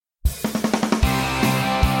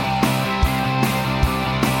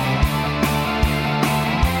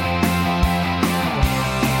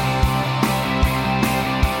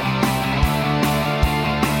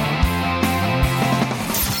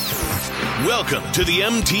Welcome to the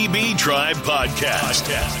MTB Tribe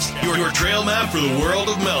Podcast, your trail map for the world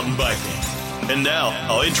of mountain biking. And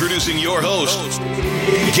now, introducing your host,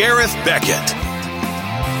 Gareth Beckett.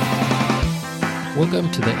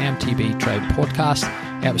 Welcome to the MTB Tribe Podcast,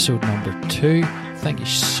 episode number 2. Thank you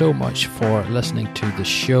so much for listening to the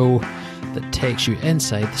show that takes you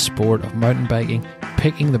inside the sport of mountain biking,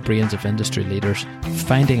 picking the brains of industry leaders,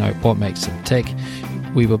 finding out what makes them tick.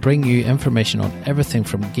 We will bring you information on everything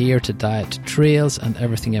from gear to diet to trails and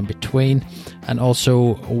everything in between, and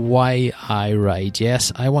also why I ride.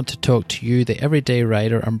 Yes, I want to talk to you, the everyday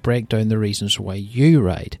rider, and break down the reasons why you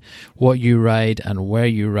ride, what you ride and where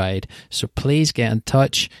you ride. So please get in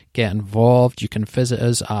touch, get involved. You can visit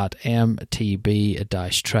us at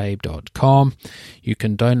mtb-tribe.com. You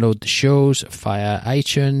can download the shows via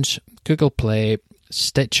iTunes, Google Play,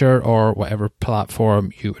 Stitcher, or whatever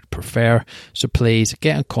platform you would prefer. So please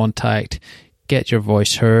get in contact, get your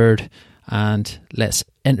voice heard, and let's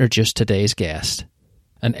introduce today's guest.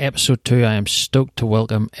 In episode 2, I am stoked to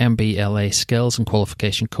welcome MBLA skills and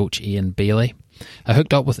qualification coach Ian Bailey. I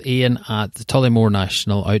hooked up with Ian at the Tullymore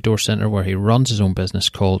National Outdoor Centre, where he runs his own business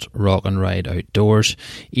called Rock and Ride Outdoors.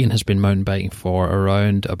 Ian has been mountain biking for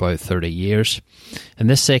around about 30 years. In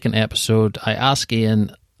this second episode, I ask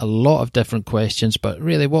Ian a lot of different questions, but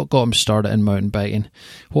really what got him started in mountain biking,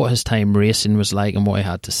 what his time racing was like and what he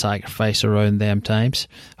had to sacrifice around them times,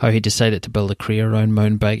 how he decided to build a career around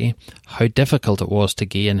mountain biking, how difficult it was to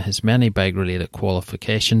gain his many bike related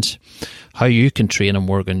qualifications, how you can train and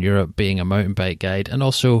work in Europe being a mountain bike guide, and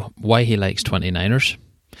also why he likes 29ers.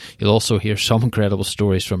 You'll also hear some incredible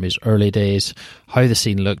stories from his early days, how the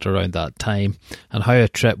scene looked around that time, and how a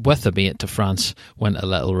trip with a mate to France went a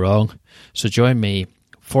little wrong. So join me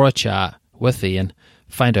for a chat with Ian,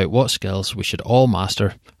 find out what skills we should all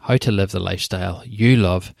master, how to live the lifestyle you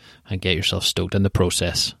love, and get yourself stoked in the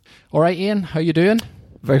process. All right, Ian, how you doing?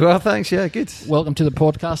 Very well, thanks. Yeah, good. Welcome to the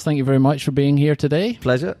podcast. Thank you very much for being here today.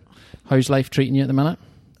 Pleasure. How's life treating you at the minute?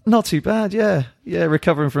 Not too bad, yeah. Yeah,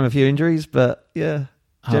 recovering from a few injuries, but yeah,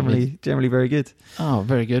 generally very good. Oh,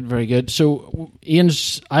 very good, very good. So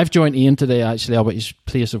I've joined Ian today actually about his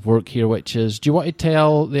place of work here, which is, do you want to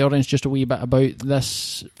tell the audience just a wee bit about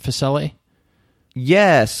this facility?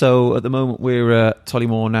 Yeah, so at the moment we're at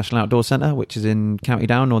Tullymore National Outdoor Centre, which is in County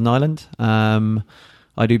Down, Northern Ireland. I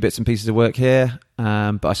do bits and pieces of work here,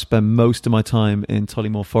 but I spend most of my time in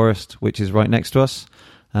Tullymore Forest, which is right next to us,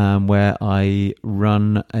 where I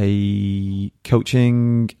run a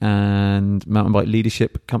coaching and mountain bike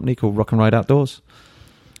leadership company called Rock and Ride Outdoors.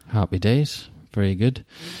 Happy days. Very good.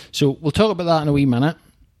 So we'll talk about that in a wee minute,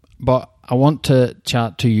 but I want to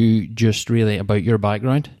chat to you just really about your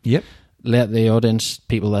background. Yep. Let the audience,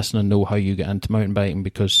 people listening, know how you get into mountain biking,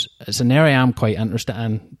 because it's an area I'm quite interested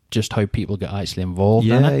in, just how people get actually involved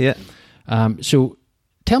in it. Yeah. So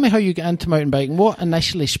tell me how you get into mountain biking. What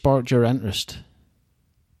initially sparked your interest?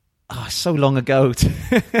 Oh, so long ago.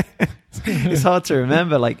 It's hard to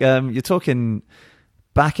remember. Like, you're talking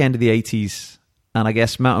back end of the 80s, and I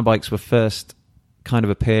guess mountain bikes were first kind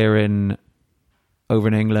of appearing over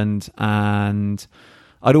in England, and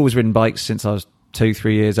I'd always ridden bikes since I was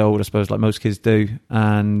 2-3 years old, I suppose, like most kids do,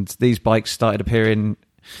 and these bikes started appearing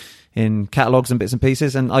in catalogues and bits and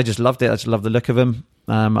pieces, and I just loved it. I just loved the look of them.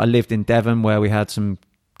 I lived in Devon, where we had some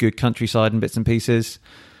good countryside and bits and pieces,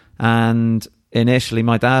 and initially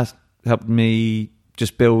my dad helped me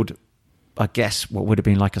just build, I guess, what would have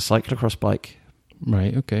been like a cyclocross bike.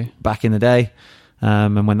 Right, okay. Back in the day.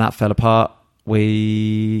 And when that fell apart, I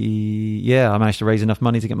managed to raise enough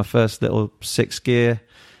money to get my first little 6-gear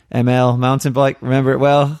ML mountain bike. Remember it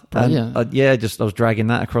well. Brilliant. And I was dragging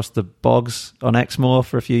that across the bogs on Exmoor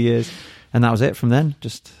for a few years. And that was it from then.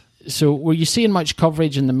 So were you seeing much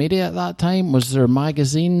coverage in the media at that time? Was there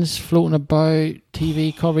magazines floating about,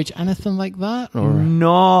 TV coverage, anything like that? Or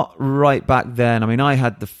not right back then. I mean, I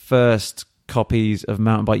had the first copies of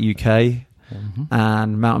Mountain Bike UK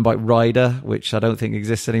and Mountain Bike Rider, which I don't think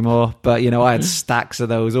exists anymore. But, I had stacks of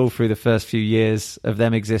those all through the first few years of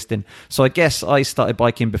them existing. So I guess I started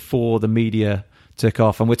biking before the media took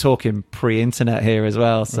off. And we're talking pre-internet here as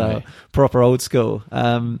well. So proper old school.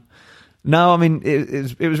 No, I mean,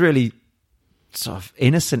 it was really sort of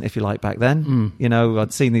innocent, if you like, back then.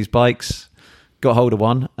 I'd seen these bikes, got hold of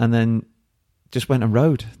one, and then just went and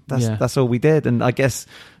rode. That's all we did. And I guess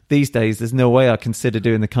these days, there's no way I consider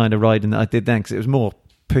doing the kind of riding that I did then, because it was more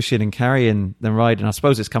pushing and carrying than riding. I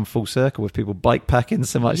suppose it's come full circle with people bike packing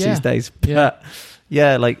so much these days. But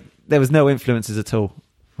like there was no influences at all.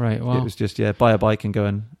 Right, wow. It was just, buy a bike and go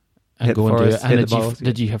and And hit go the and do forest, it. hit And the balls.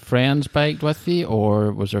 did you have friends biked with you,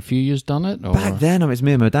 or was there a few yous done it? Or? Back then, it was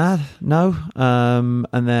me and my dad. No,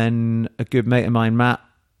 and then a good mate of mine, Matt,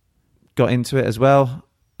 got into it as well,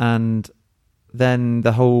 and then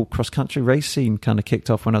the whole cross country race scene kind of kicked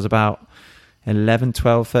off when I was about 11,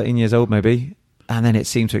 12, 13 years old, maybe, and then it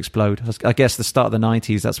seemed to explode. I guess the start of the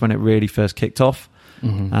 90s, that's when it really first kicked off,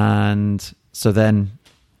 and so then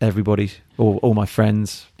everybody, all my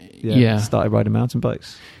friends, started riding mountain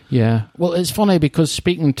bikes. Yeah. Well, it's funny because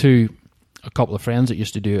speaking to a couple of friends that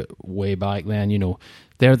used to do it way back then, you know,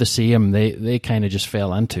 they're the same. They kind of just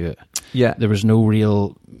fell into it. Yeah. There was no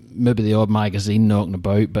real, maybe the odd magazine knocking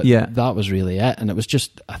about, but that was really it. And it was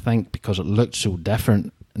just, I think, because it looked so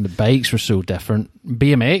different and the bikes were so different.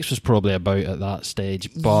 BMX was probably about at that stage,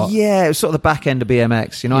 but yeah, it was sort of the back end of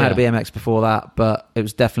BMX. You know, I had a BMX before that, but it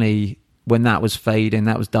was definitely when that was fading,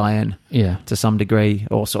 that was dying to some degree,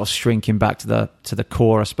 or sort of shrinking back to the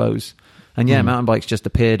core, I suppose. And mountain bikes just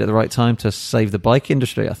appeared at the right time to save the bike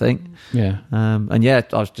industry, I think. Yeah. And I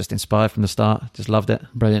was just inspired from the start. Just loved it.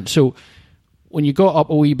 Brilliant. So when you got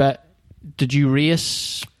up a wee bit, did you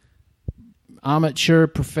race amateur,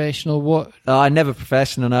 professional? What? I never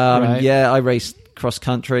professional. No. Right. I mean, I raced cross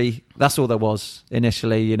country. That's all there was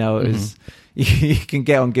initially. You know, it was. You can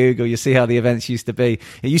get on Google, you see how the events used to be.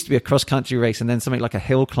 It used to be a cross-country race and then something like a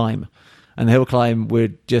hill climb. And the hill climb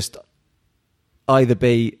would just either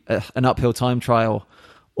be an uphill time trial,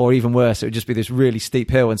 or even worse, it would just be this really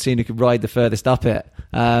steep hill and seeing who could ride the furthest up it.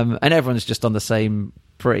 And everyone's just on the same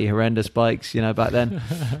pretty horrendous bikes, you know, back then.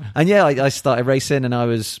 And I started racing and I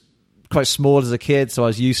was quite small as a kid, so I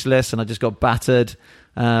was useless and I just got battered.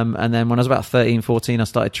 And then when I was about 13, 14, I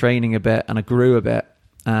started training a bit and I grew a bit.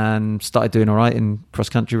 And started doing all right in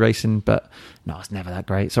cross-country racing, but no, it's never that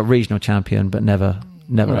great. So regional champion, but never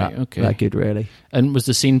that good, really. And was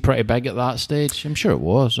the scene pretty big at that stage? I'm sure it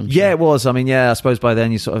was. It was. I mean, I suppose by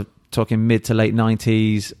then you're sort of talking mid to late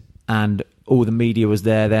 90s, and all the media was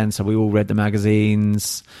there then, so we all read the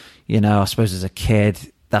magazines. You know, I suppose as a kid,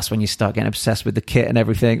 that's when you start getting obsessed with the kit and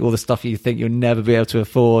everything, all the stuff you think you'll never be able to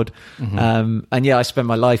afford. And I spent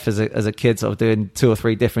my life as a kid sort of doing 2 or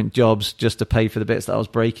 3 different jobs just to pay for the bits that I was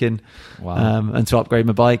breaking. Wow. And to upgrade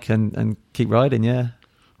my bike and keep riding,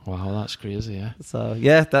 Wow, that's crazy, yeah. So,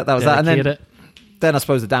 that was that. And then I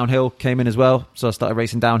suppose the downhill came in as well. So I started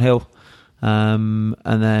racing downhill. And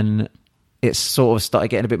then it sort of started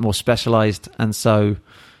getting a bit more specialised. And so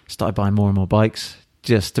started buying more and more bikes,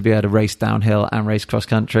 just to be able to race downhill and race cross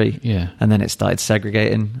country. And then it started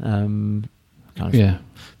segregating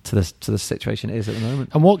to the situation it is at the moment.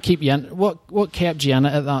 And what kept you in, what kept you in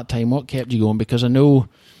it at that time? What kept you going? Because I know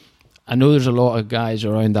there's a lot of guys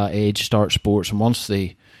around that age start sports, and once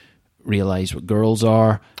they realise what girls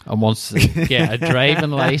are and once they get a driving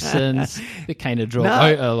licence, they kind of drop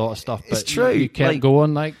out of a lot of stuff. But it's true. You kept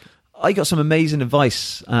going. Like, I got some amazing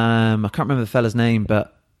advice. I can't remember the fella's name,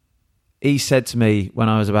 but he said to me when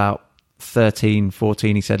I was about 13,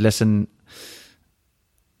 14, he said, listen,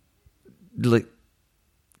 like,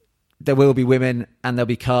 there will be women and there'll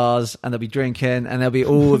be cars and there'll be drinking and there'll be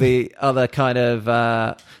all the other kind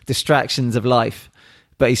of distractions of life.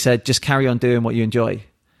 But he said, just carry on doing what you enjoy.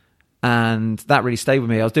 And that really stayed with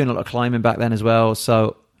me. I was doing a lot of climbing back then as well.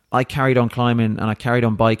 So I carried on climbing and I carried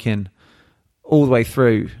on biking all the way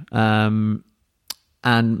through. And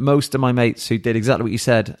most of my mates who did exactly what you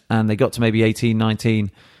said, and they got to maybe 18, 19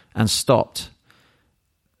 and stopped,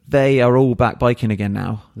 they are all back biking again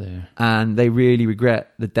now. And they really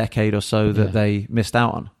regret the decade or so that they missed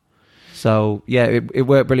out on. So, it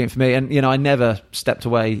worked brilliant for me. And, you know, I never stepped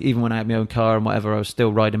away. Even when I had my own car and whatever, I was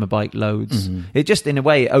still riding my bike loads. It just, in a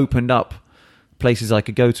way, opened up places I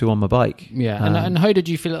could go to on my bike. Yeah. And how did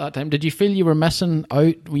you feel at that time? Did you feel you were missing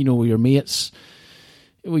out, you know, with your mates?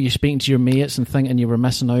 Were you speaking to your mates and thinking you were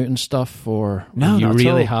missing out and stuff, or were you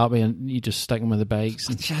really happy and you just sticking with the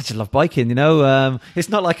bikes? I just love biking, you know. It's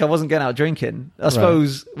not like I wasn't getting out drinking. I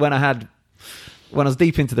suppose when I was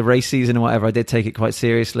deep into the race season or whatever, I did take it quite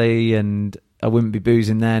seriously, and I wouldn't be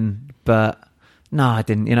boozing then. But no, I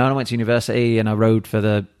didn't. You know, I went to university and I rode for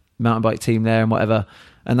the mountain bike team there and whatever,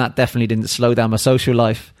 and that definitely didn't slow down my social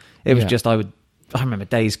life. It was just I remember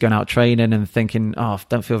days going out training and thinking, I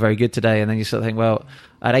don't feel very good today. And then you sort of think, well,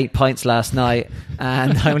 I had 8 pints last night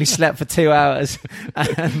and I only slept for 2 hours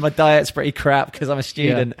and my diet's pretty crap because I'm a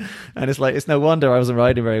student. And it's like, it's no wonder I wasn't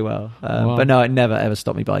riding very well. But no, it never ever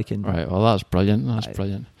stopped me biking. Right. Well, that's brilliant.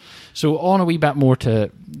 Brilliant. So on a wee bit more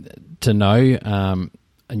to now, and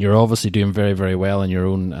you're obviously doing very, very well in your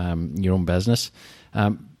own business.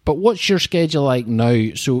 But what's your schedule like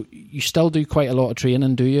now? So you still do quite a lot of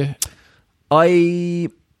training, do you? I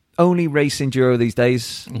only race enduro these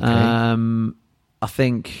days. Okay. I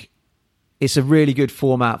think it's a really good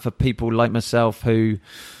format for people like myself who,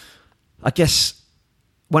 I guess,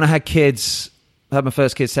 when I had kids, I had my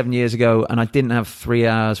first kid 7 years ago, and I didn't have 3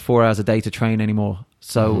 hours, 4 hours a day to train anymore.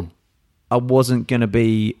 So I wasn't going to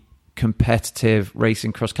be competitive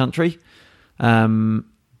racing cross country. And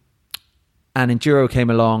enduro came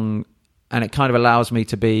along, and it kind of allows me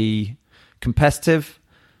to be competitive,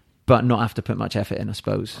 but not have to put much effort in, I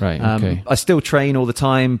suppose. Right, okay. I still train all the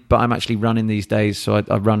time, but I'm actually running these days. So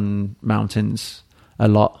I run mountains a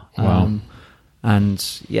lot. Wow.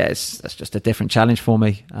 And yeah, that's just a different challenge for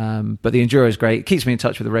me. But the enduro is great. It keeps me in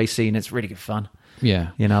touch with the race scene. It's really good fun.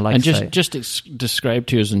 Yeah. You know, like and to say. just describe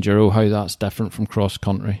to us enduro how that's different from cross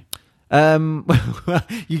country.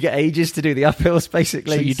 You get ages to do the uphills,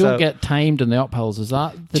 basically. So you don't get timed in the uphills, is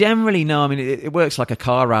that? Generally, no. I mean, it works like a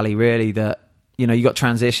car rally, really, that, you know, you got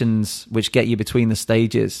transitions which get you between the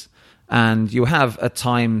stages, and you'll have a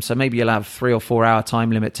time. So maybe you'll have 3 or 4 hour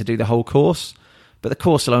time limit to do the whole course, but the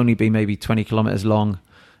course will only be maybe 20 kilometers long.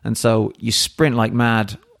 And so you sprint like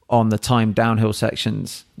mad on the timed downhill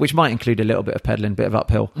sections, which might include a little bit of pedaling, bit of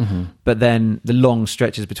uphill. But then the long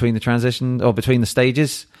stretches between the transition or between the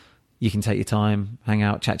stages, you can take your time, hang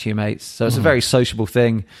out, chat to your mates. So it's a very sociable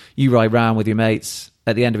thing. You ride round with your mates.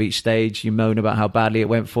 At the end of each stage, you moan about how badly it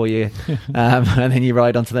went for you. And then you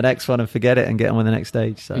ride on to the next one and forget it and get on with the next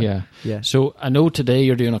stage. So, yeah. So I know today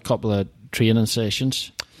you're doing a couple of training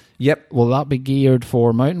sessions. Yep. Will that be geared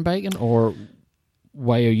for mountain biking, or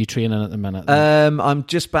why are you training at the minute? I'm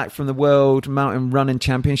just back from the World Mountain Running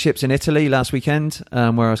Championships in Italy last weekend,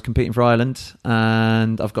 where I was competing for Ireland,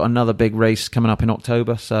 and I've got another big race coming up in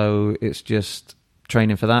October, so it's just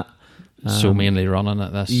training for that. So mainly running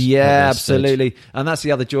at this. Yeah, at this absolutely. stage. And that's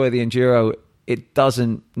the other joy of the enduro. It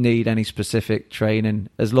doesn't need any specific training.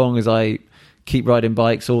 As long as I keep riding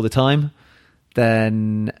bikes all the time,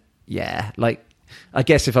 then yeah, like, I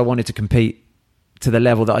guess if I wanted to compete to the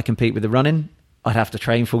level that I compete with the running, I'd have to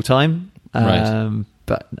train full time. Right.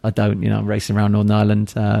 But I don't, you know, I'm racing around Northern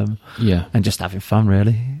Ireland and just having fun,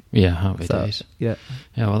 really. Yeah, happy days. Yeah.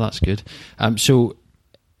 Yeah, well, that's good. So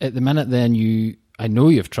at the minute then, I know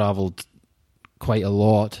you've travelled quite a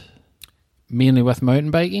lot, mainly with mountain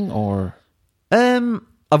biking, or?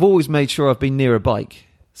 I've always made sure I've been near a bike.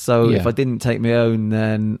 So if I didn't take my own,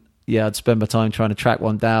 then I'd spend my time trying to track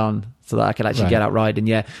one down so that I could actually get out riding.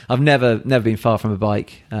 Yeah, I've never been far from a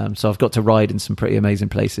bike, so I've got to ride in some pretty amazing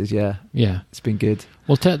places. Yeah, it's been good.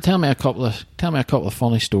 Well, tell me a couple of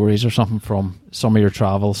funny stories or something from some of your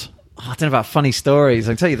travels. I don't know about funny stories.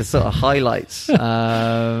 I can tell you the sort of highlights.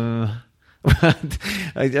 I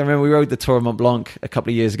remember we rode the Tour of Mont Blanc a couple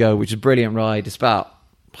of years ago, which is a brilliant ride. It's about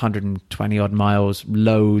 120 odd miles,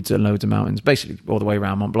 loads and loads of mountains, basically all the way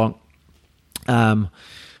around Mont Blanc. And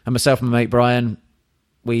myself and my mate Brian,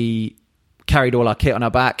 we carried all our kit on our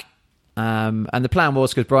back. And the plan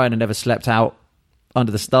was, because Brian had never slept out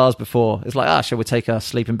under the stars before, it's like, shall we take our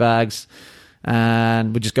sleeping bags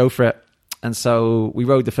and we'll just go for it. And so we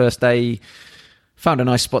rode the first day, found a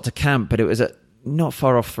nice spot to camp, but it was at not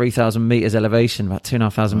far off 3,000 meters elevation, about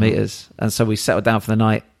 2,500 meters. And so we settled down for the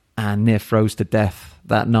night and near froze to death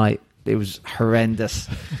that night. It was horrendous.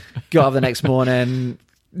 Got up the next morning,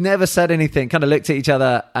 never said anything, kind of looked at each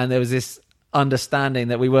other, and there was this understanding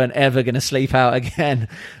that we weren't ever going to sleep out again.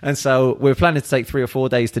 And so we were planning to take 3 or 4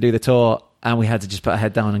 days to do the tour, and we had to just put our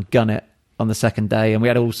head down and gun it on the second day. And we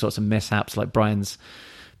had all sorts of mishaps, like Brian's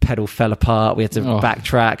pedal fell apart. We had to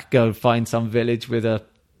backtrack, go and find some village with a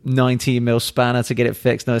 19mm spanner to get it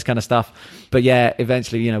fixed and all this kind of stuff. But yeah,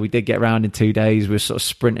 eventually, you know, we did get around in 2 days. We were sort of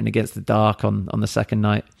sprinting against the dark on the second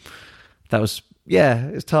night. That was,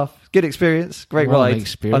 it was tough. Good experience. Great ride.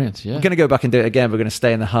 We're going to go back and do it again. We're going to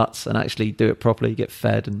stay in the huts and actually do it properly, get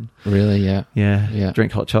fed and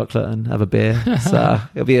drink hot chocolate and have a beer. So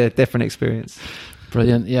it'll be a different experience.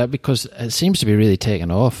 Brilliant. Yeah, because it seems to be really taking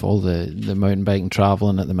off, all the mountain biking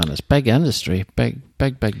traveling at the minute. It's big industry, big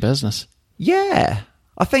business. Yeah.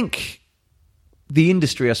 I think the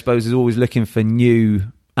industry, I suppose, is always looking for new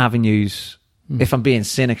avenues, if I'm being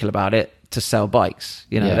cynical about it, to sell bikes.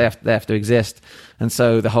 You know, they have to exist. And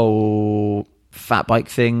so the whole fat bike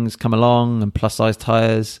things come along and plus size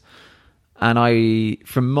tires. And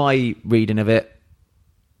from my reading of it,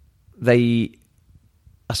 I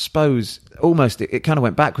suppose almost it kind of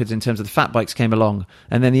went backwards in terms of the fat bikes came along,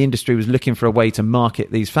 and then the industry was looking for a way to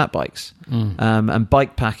market these fat bikes. And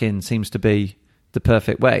bike packing seems to be the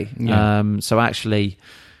perfect way. So actually,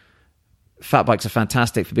 fat bikes are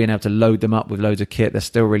fantastic for being able to load them up with loads of kit. They're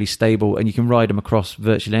still really stable, and you can ride them across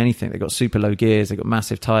virtually anything. They've got super low gears, they've got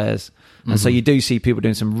massive tires, and so you do see people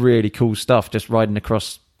doing some really cool stuff just riding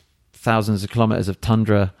across thousands of kilometers of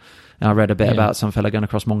tundra. And I read a bit about some fella going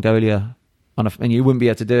across Mongolia and you wouldn't be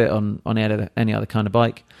able to do it on any other kind of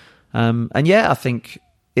bike. And I think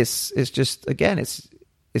it's just, again, it's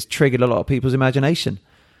triggered a lot of people's imagination.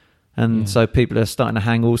 And so people are starting to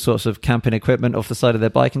hang all sorts of camping equipment off the side of their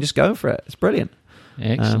bike and just going for it. It's brilliant.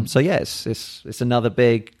 Excellent. It's another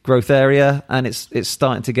big growth area, and it's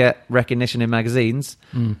starting to get recognition in magazines.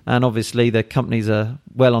 And obviously the companies are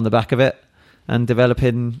well on the back of it and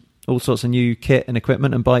developing all sorts of new kit and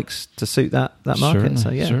equipment and bikes to suit that market.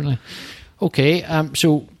 Certainly. Okay,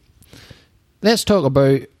 so let's talk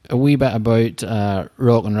about a wee bit about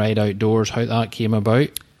Rock and Ride Outdoors, how that came about,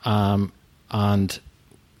 and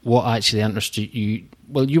what actually interested you.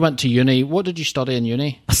 Well, you went to uni. What did you study in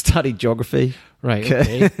uni? I studied geography. Right,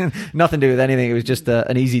 okay. Nothing to do with anything. It was just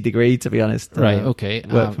an easy degree, to be honest. Right, okay.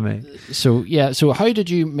 Worked for me. So how did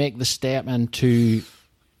you make the step into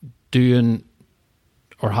doing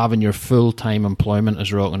or having your full-time employment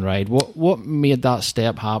as Rock and Ride? What made that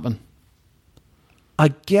step happen? I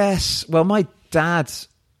guess, well, my dad,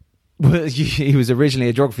 he was originally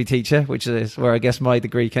a geography teacher, which is where I guess my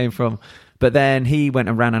degree came from. But then he went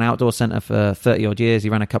and ran an outdoor centre for 30 odd years. He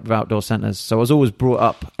ran a couple of outdoor centres. So I was always brought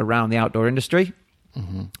up around the outdoor industry.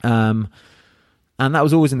 And that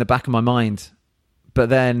was always in the back of my mind. But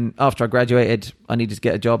then after I graduated, I needed to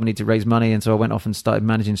get a job. I needed to raise money. And so I went off and started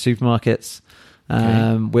managing supermarkets,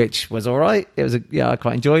 which was all right. It was I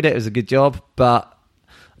quite enjoyed it. It was a good job, but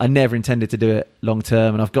I never intended to do it long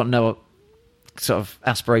term. And I've got no sort of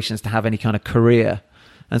aspirations to have any kind of career.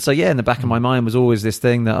 And so, in the back of my mind was always this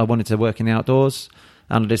thing that I wanted to work in the outdoors.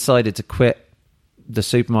 And I decided to quit the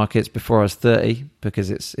supermarkets before I was 30 because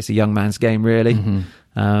it's a young man's game, really.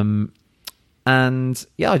 I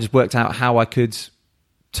just worked out how I could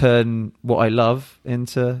turn what I love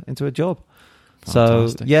into a job.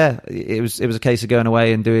 Fantastic. So, it was a case of going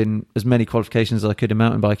away and doing as many qualifications as I could in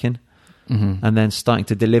mountain biking. And then starting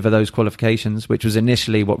to deliver those qualifications, which was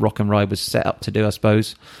initially what Rock and Ride was set up to do, I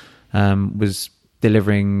suppose, was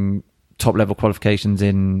delivering top-level qualifications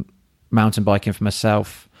in mountain biking for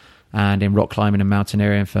myself and in rock climbing and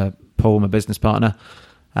mountaineering for Paul, my business partner.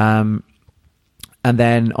 And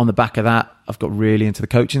then on the back of that, I've got really into the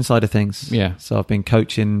coaching side of things. Yeah. So I've been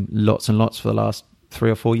coaching lots and lots for the last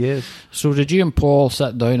 3 or 4 years. So did you and Paul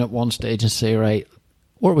sit down at one stage and say, right,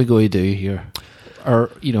 what are we going to do here?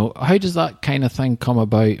 Or, how does that kind of thing come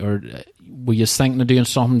about? Or were you thinking of doing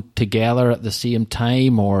something together at the same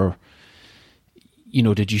time? Or,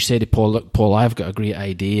 did you say to Paul, look, Paul, I've got a great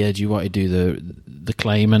idea. Do you want to do the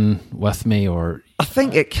climbing with me? Or I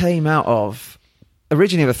think it came out of,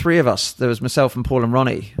 originally the three of us. There was myself and Paul and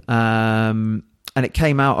Ronnie. And it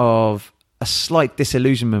came out of a slight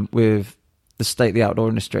disillusionment with the state of the outdoor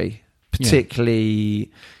industry,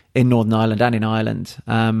 particularly in Northern Ireland and in Ireland.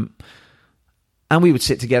 And we would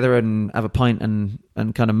sit together and have a pint and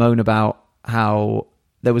kind of moan about how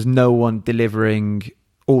there was no one delivering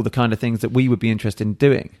all the kind of things that we would be interested in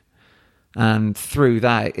doing. And through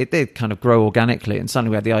that, it did kind of grow organically. And suddenly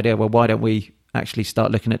we had the idea, well, why don't we actually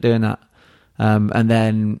start looking at doing that? And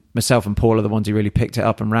then myself and Paul are the ones who really picked it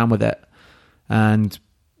up and ran with it. And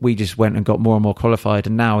we just went and got more and more qualified.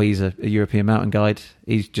 And now he's a European mountain guide.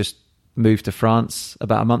 He's just moved to France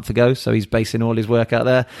about a month ago, so he's basing all his work out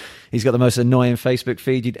there. He's got the most annoying Facebook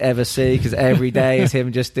feed you'd ever see, because every day is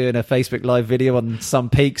him just doing a Facebook live video on some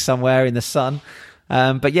peak somewhere in the sun.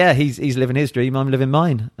 But he's living his dream, I'm living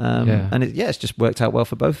mine. And it's just worked out well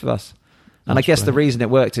for both of us. And I guess the reason it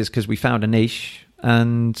worked is because we found a niche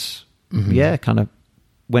and kind of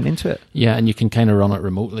went into it. Yeah, and you can kind of run it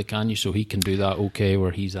remotely, can you? So he can do that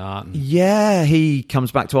where he's at. Yeah, he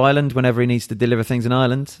comes back to Ireland whenever he needs to deliver things in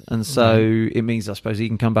Ireland. And so it means, I suppose, he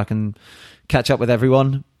can come back and catch up with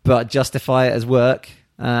everyone, but justify it as work.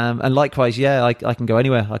 And likewise, I can go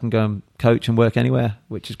anywhere. I can go and coach and work anywhere,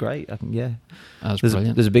 which is great. That's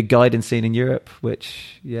brilliant. There's a big guiding scene in Europe,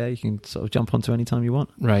 which, you can sort of jump onto anytime you want.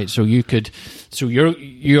 Right, so you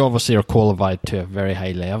obviously are qualified to a very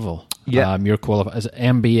high level. Yeah. You're qualified as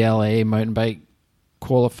MBLA mountain bike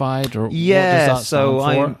qualified, or what does that so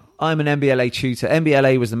stand for? I'm an MBLA tutor.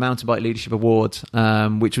 MBLA was the Mountain Bike Leadership Award,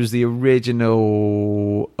 which was the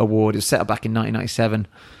original award. It was set up back in 1997,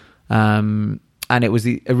 and it was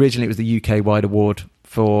originally the UK wide award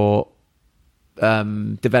for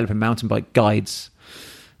developing mountain bike guides,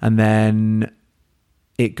 and then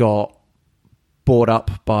it got bought up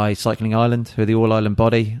by Cycling Ireland, who are the all-Ireland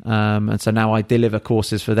body. And so now I deliver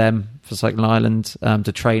courses for them, for Cycling Ireland,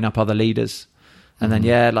 to train up other leaders. And then,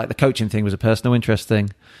 the coaching thing was a personal interest thing.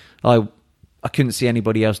 I couldn't see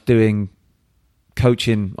anybody else doing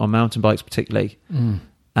coaching on mountain bikes particularly.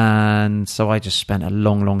 And so I just spent a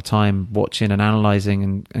long time watching and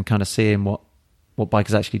analysing and kind of seeing what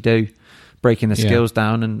bikers actually do, breaking the skills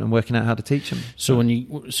down and working out how to teach them. So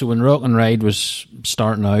when Rock and Ride was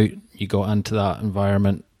starting out, you got into that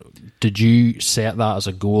environment. Did you set that as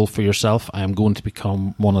a goal for yourself? I am going to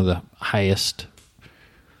become one of the highest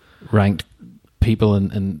ranked people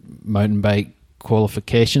in mountain bike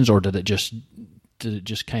qualifications, or did it just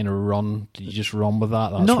kind of run? Did you just run with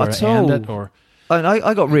that? That's Not where at it all. ended, or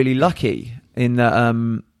I got really lucky in that.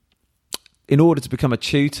 In order to become a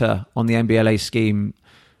tutor on the MBLA scheme,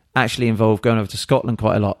 actually involved going over to Scotland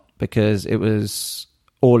quite a lot, because it was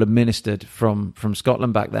all administered from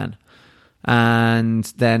Scotland back then. And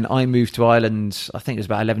then I moved to Ireland, I think it was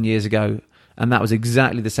about 11 years ago, and that was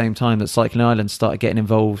exactly the same time that Cycling Ireland started getting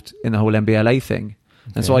involved in the whole MBLA thing.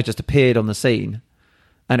 Okay. And so I just appeared on the scene,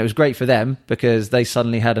 and it was great for them because they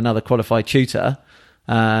suddenly had another qualified tutor,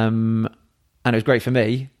 and it was great for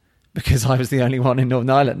me because I was the only one in Northern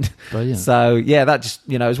Ireland. Brilliant. So yeah, that just,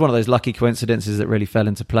 it was one of those lucky coincidences that really fell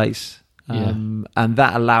into place. And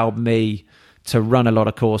that allowed me to run a lot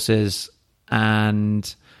of courses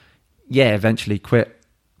and eventually quit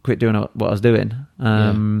doing what I was doing.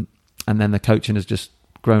 And then the coaching has just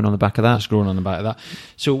grown on the back of that. It's grown on the back of that.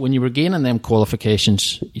 So when you were gaining them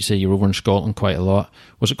qualifications, you say you were over in Scotland quite a lot.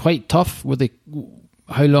 Was it quite tough?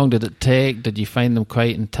 How long did it take? Did you find them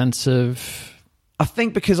quite intensive? I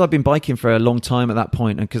think because I've been biking for a long time at that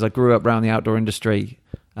point, and because I grew up around the outdoor industry,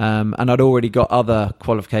 and I'd already got other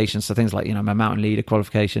qualifications, so things like my mountain leader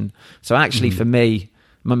qualification. So actually for me,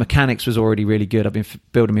 my mechanics was already really good. I've been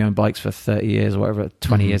building my own bikes for 30 years or whatever,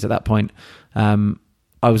 20 years at that point.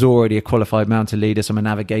 I was already a qualified mountain leader, so my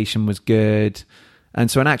navigation was good.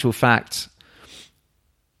 And so in actual fact,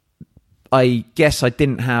 I guess I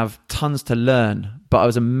didn't have tons to learn, but I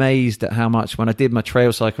was amazed at how much, when I did my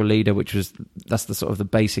trail cycle leader, that's the sort of the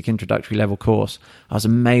basic introductory level course, I was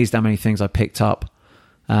amazed how many things I picked up.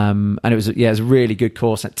 And it was a really good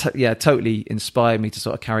course. It totally inspired me to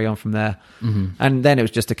sort of carry on from there. Mm-hmm. And then it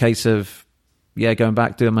was just a case of, going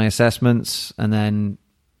back, doing my assessments, and then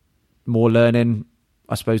more learning,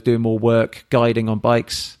 I suppose, doing more work, guiding on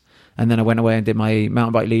bikes. And then I went away and did my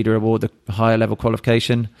mountain bike leader award, the higher level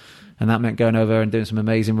qualification. And that meant going over and doing some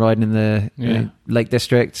amazing riding in the Lake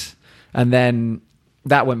District. And then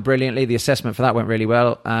that went brilliantly. The assessment for that went really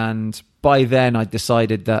well. And by then I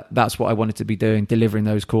decided that that's what I wanted to be doing, delivering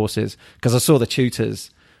those courses, because I saw the tutors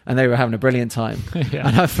and they were having a brilliant time.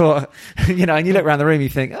 And I thought, and you look around the room, you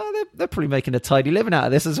think, oh, they're probably making a tidy living out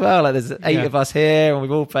of this as well. Like, there's 8 of us here and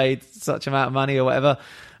we've all paid such amount of money or whatever.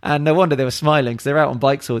 And no wonder they were smiling, because they're out on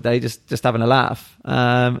bikes all day, just having a laugh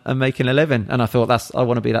and making a living. And I thought, I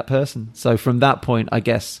want to be that person. So from that point, I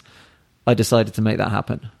guess I decided to make that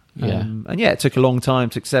happen. It took a long time,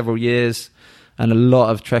 took several years, and a lot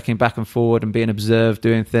of trekking back and forward and being observed,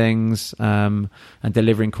 doing things, and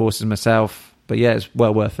delivering courses myself. But it's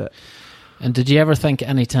well worth it. And did you ever think at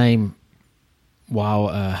any time,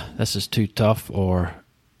 wow, this is too tough? Or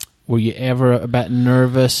were you ever a bit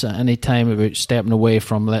nervous at any time about stepping away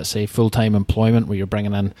from, let's say, full-time employment, where you're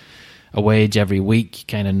bringing in a wage every week, you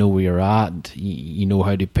kind of know where you're at, you know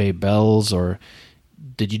how to pay bills? Or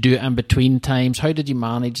did you do it in between times? How did you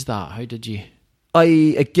manage that? How did you...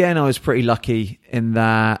 I was pretty lucky in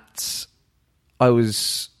that I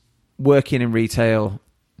was working in retail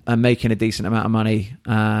and making a decent amount of money.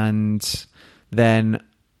 And then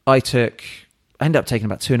I ended up taking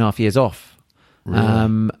about 2.5 years off.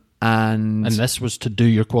 Really? And this was to do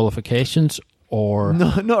your qualifications, or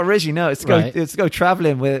no? Not originally. No, it's to go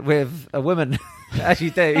traveling with a woman, as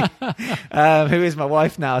you do, who is my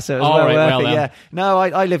wife now. So it was worth it. Yeah. No,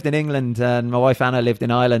 I lived in England, and my wife Anna lived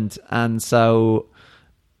in Ireland, and so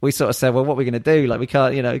we sort of said, well, what are we going to do? Like, we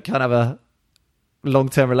can't have a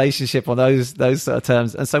long-term relationship on those sort of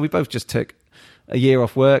terms, and so we both just took a year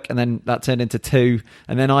off work, and then that turned into 2.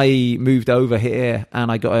 And then I moved over here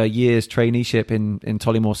and I got a year's traineeship in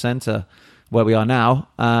Tollymore Centre, where we are now.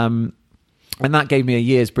 And that gave me a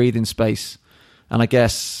year's breathing space. And I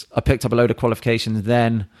guess I picked up a load of qualifications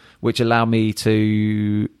then, which allowed me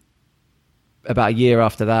to, about a year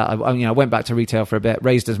after that, I went back to retail for a bit,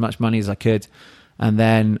 raised as much money as I could. And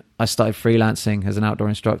then I started freelancing as an outdoor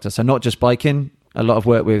instructor. So not just biking, a lot of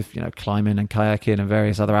work with, climbing and kayaking and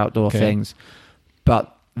various other outdoor things.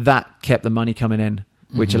 But that kept the money coming in,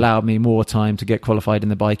 which allowed me more time to get qualified in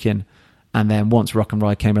the biking. And then once Rock and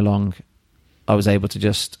Ride came along, I was able to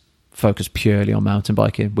just focus purely on mountain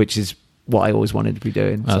biking, which is what I always wanted to be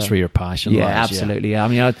doing. That's where your passion lies. Absolutely. Yeah. I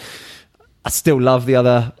mean, I still love the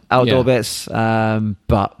other outdoor bits,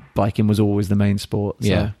 but biking was always the main sport. So.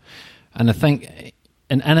 Yeah. And I think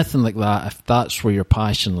in anything like that, if that's where your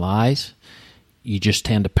passion lies, you just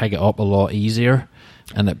tend to pick it up a lot easier,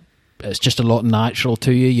 and it's just a lot natural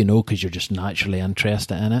to you, because you're just naturally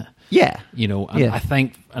interested in it. Yeah. And I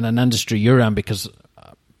think in an industry you're in, because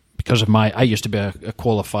of I used to be a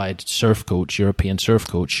qualified surf coach, European surf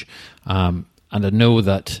coach, and I know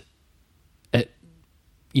that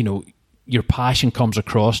your passion comes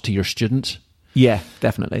across to your students. Yeah,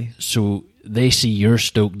 definitely. So they see you're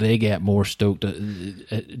stoked, they get more stoked.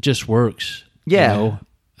 It just works. Yeah.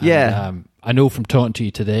 And, I know from talking to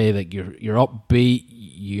you today that you're upbeat.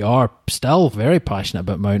 You are still very passionate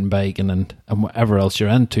about mountain biking and whatever else you're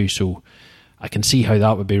into. So I can see how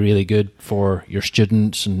that would be really good for your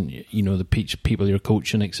students and the people you're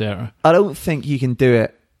coaching, etc. I don't think you can do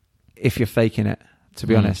it if you're faking it, to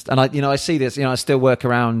be honest. And I see this. I still work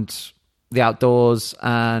around the outdoors,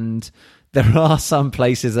 and there are some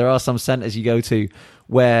places, there are some centres you go to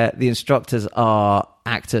where the instructors are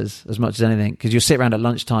actors as much as anything, because you'll sit around at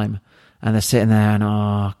lunchtime and they're sitting there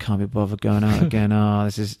and, can't be bothered going out again.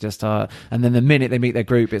 This is just hard. And then the minute they meet their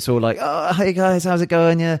group, it's all like, hey guys, how's it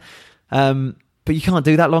going? Yeah. But you can't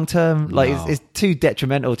do that long term. Like, No. it's too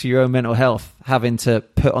detrimental to your own mental health, having to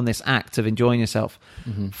put on this act of enjoying yourself.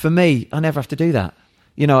 Mm-hmm. For me, I never have to do that.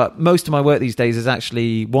 Most of my work these days is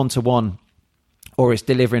actually one-to-one, or it's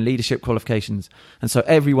delivering leadership qualifications. And so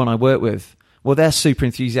everyone I work with, well, they're super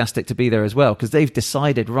enthusiastic to be there as well, because they've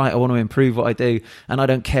decided, right, I want to improve what I do, and I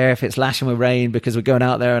don't care if it's lashing with rain, because we're going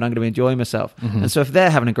out there and I'm going to be enjoying myself. Mm-hmm. And so if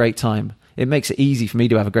they're having a great time, it makes it easy for me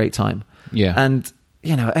to have a great time. Yeah. And,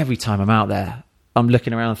 every time I'm out there, I'm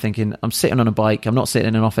looking around thinking, I'm sitting on a bike, I'm not sitting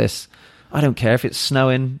in an office. I don't care if it's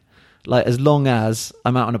snowing. Like, as long as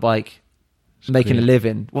I'm out on a bike, making a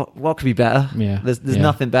living, what could be better? Yeah. There's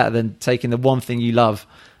nothing better than taking the one thing you love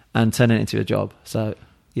and turning it into a job. So,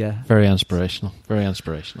 yeah. Very inspirational. Very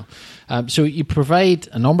inspirational. So you provide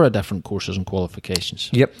a number of different courses and qualifications.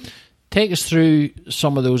 Yep. Take us through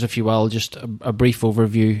some of those, if you will, just a brief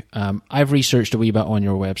overview. I've researched a wee bit on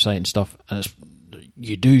your website and stuff, and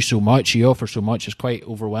you do so much, you offer so much, it's quite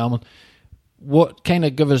overwhelming. What kind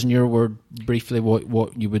of, give us in your word briefly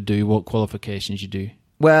what you would do, what qualifications you do?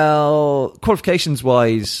 Well,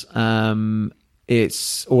 qualifications-wise,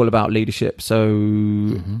 it's all about leadership.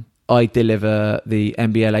 So I deliver the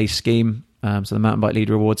MBLA scheme, so the Mountain Bike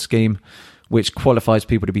Leader Award scheme, which qualifies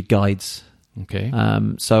people to be guides. Okay.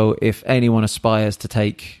 So if anyone aspires to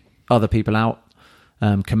take other people out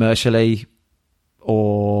commercially,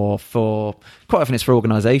 or for, quite often it's for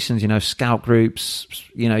organisations, scout groups,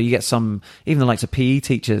 you get some, even the likes of PE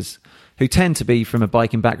teachers, who tend to be from a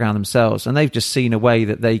biking background themselves, and they've just seen a way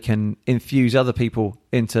that they can infuse other people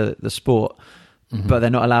into the sport, but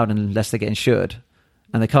they're not allowed unless they get insured,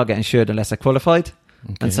 and they can't get insured unless they're qualified.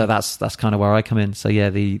 Okay. And so that's kind of where I come in. So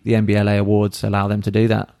yeah, the MBLA awards allow them to do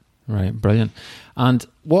that. Right, brilliant. And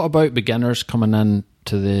what about beginners coming in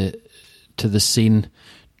to the scene?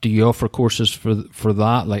 Do you offer courses for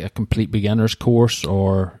that, like a complete beginner's course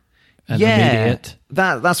or intermediate?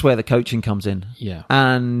 Yeah, that's where the coaching comes in. Yeah.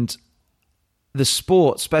 And the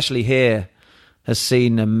sport, especially here, has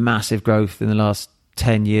seen a massive growth in the last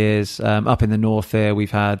 10 years. Up in the north here, we've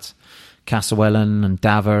had Castlewellan and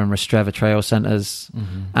Dava and Restreva trail centres,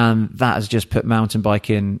 and that has just put mountain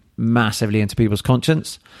biking massively into people's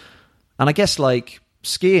conscience. And I guess, like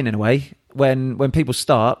skiing in a way, when people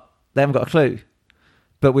start, they haven't got a clue.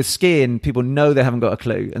 But with skiing, people know they haven't got a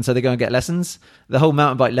clue, and so they go and get lessons. The whole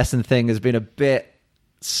mountain bike lesson thing has been a bit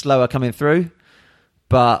slower coming through,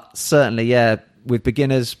 but certainly, yeah, with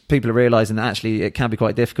beginners, people are realising that actually it can be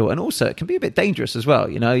quite difficult, and also it can be a bit dangerous as well.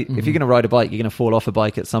 If you're going to ride a bike, you're going to fall off a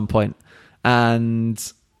bike at some point.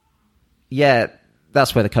 And yeah,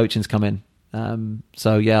 that's where the coaching's come in.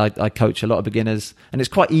 So yeah, I coach a lot of beginners, and it's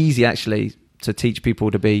quite easy actually to teach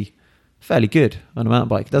people to be fairly good on a mountain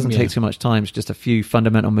bike. It doesn't take too much time. It's just a few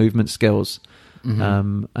fundamental movement skills.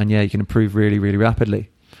 And yeah, you can improve really, really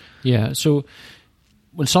rapidly. Yeah. So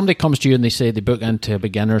when somebody comes to you and they say they book into a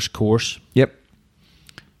beginner's course, yep,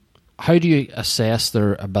 how do you assess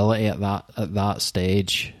their ability at that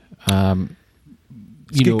stage?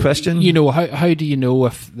 It's a good question. How do you know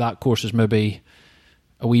if that course is maybe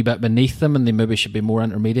a wee bit beneath them and they maybe should be more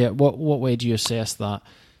intermediate? What way do you assess that?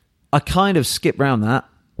 I kind of skip around that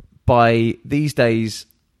by these days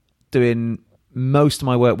doing most of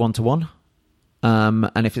my work one-to-one.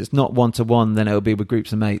 And if it's not one-to-one, then it'll be with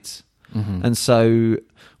groups of mates. And so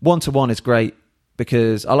one-to-one is great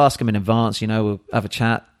because I'll ask them in advance, we'll have a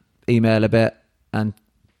chat, email a bit, and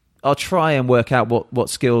I'll try and work out what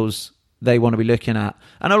skills they want to be looking at.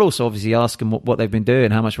 And I'll also obviously ask them what they've been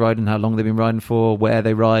doing, how much riding, how long they've been riding for, where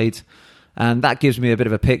they ride. And that gives me a bit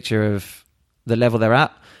of a picture of the level they're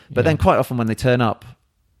at. But then quite often when they turn up,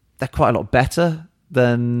 they're quite a lot better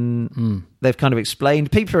than they've kind of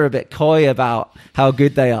explained. People are a bit coy about how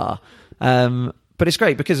good they are. But it's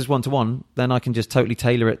great because it's one-to-one. Then I can just totally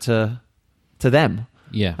tailor it to them.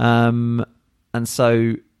 Yeah. And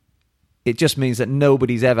so it just means that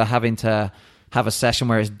nobody's ever having to have a session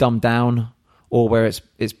where it's dumbed down or where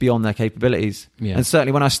it's beyond their capabilities. Yeah. And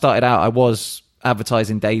certainly when I started out, I was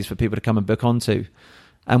advertising days for people to come and book onto.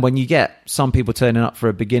 And when you get some people turning up for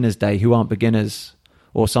a beginner's day who aren't beginners,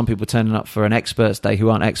 or some people turning up for an expert's day who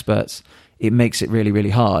aren't experts, it makes it really, really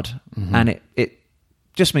hard. Mm-hmm. And it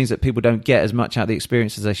just means that people don't get as much out of the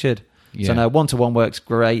experience as they should. Yeah. So now one-to-one works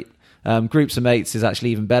great. Groups of mates is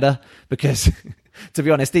actually even better because, to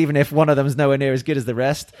be honest, even if one of them is nowhere near as good as the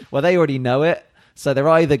rest, well, they already know it. So they're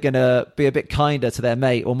either going to be a bit kinder to their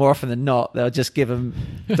mate, or more often than not, they'll just give them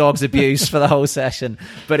dog's abuse for the whole session.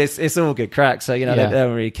 But it's all good crack. So, they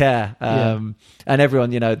don't really care. And everyone,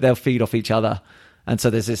 they'll feed off each other. And so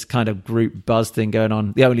there's this kind of group buzz thing going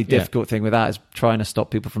on. The only difficult thing with that is trying to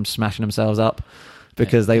stop people from smashing themselves up,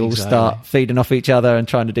 because they all start feeding off each other and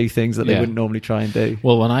trying to do things that they wouldn't normally try and do.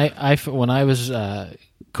 Well, when I was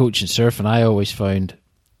coaching surfing, I always found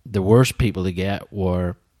the worst people to get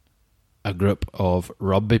were a group of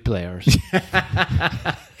rugby players.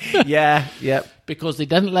 Because they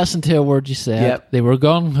didn't listen to a word you said. Yep. They were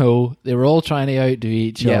gung-ho. They were all trying to outdo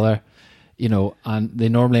each other, and they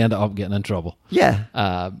normally end up getting in trouble.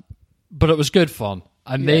 Yeah. But it was good fun.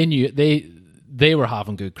 And they knew they were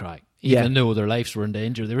having good crack. Even though their lives were in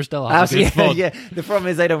danger, they were still having good fun. Yeah. The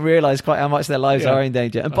problem is they don't realise quite how much their lives are in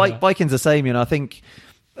danger. And biking's the same. I think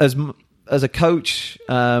as a coach,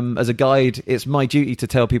 as a guide, it's my duty to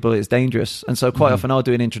tell people it's dangerous. And so quite often I'll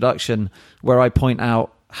do an introduction where I point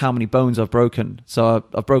out how many bones I've broken. So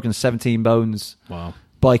I've broken 17 bones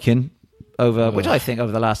biking which I think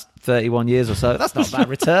over the last 31 years or so. That's not a bad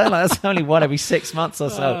return. That's only one every 6 months or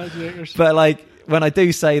so. But when I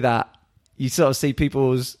do say that, you sort of see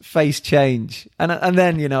people's face change. And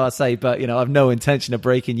then, I say, but, I've no intention of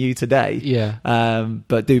breaking you today. Yeah.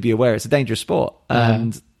 But do be aware, it's a dangerous sport.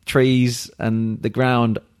 And trees and the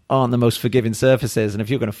ground aren't the most forgiving surfaces. And if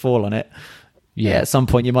you're going to fall on it, at some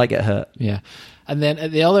point you might get hurt. Yeah. And then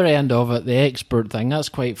at the other end of it, the expert thing, that's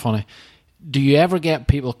quite funny. Do you ever get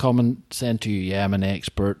people coming saying to you, I'm an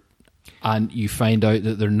expert, and you find out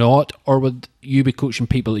that they're not? Or would you be coaching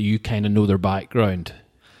people that you kind of know their background?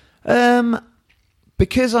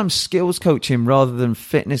 Because I'm skills coaching rather than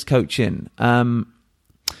fitness coaching, then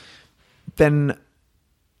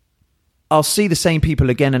I'll see the same people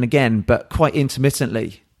again and again, but quite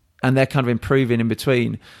intermittently, and they're kind of improving in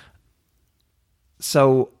between.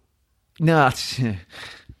 So, no,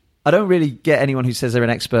 I don't really get anyone who says they're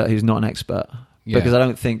an expert who's not an expert. Because I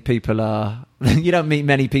don't think people are... You don't meet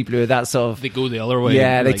many people who are that sort of... They go the other way.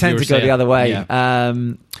 Yeah, they tend to go the other way. Yeah.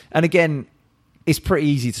 And again, it's pretty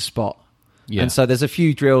easy to spot. Yeah. And so there's a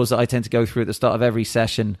few drills that I tend to go through at the start of every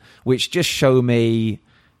session, which just show me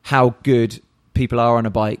how good people are on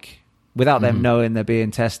a bike without them knowing they're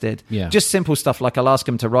being tested. Yeah. Just simple stuff like I'll ask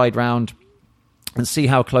them to ride round and see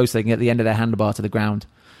how close they can get the end of their handlebar to the ground.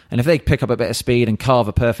 And if they pick up a bit of speed and carve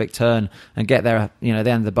a perfect turn and get there, the end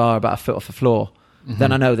of the bar about a foot off the floor,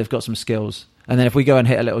 then I know they've got some skills. And then if we go and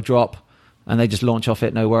hit a little drop and they just launch off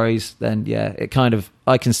it, no worries, then it kind of,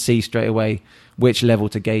 I can see straight away which level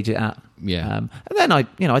to gauge it at. Yeah. And then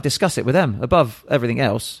I discuss it with them. Above everything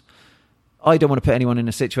else, I don't want to put anyone in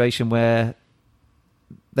a situation where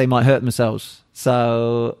they might hurt themselves.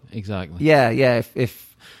 So exactly. Yeah.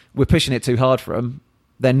 If we're pushing it too hard for them,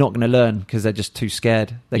 they're not going to learn because they're just too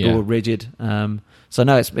scared. They go all rigid. So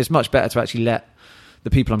no, it's much better to actually let the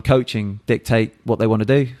people I'm coaching dictate what they want to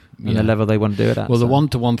do and the level they want to do it at. Well, the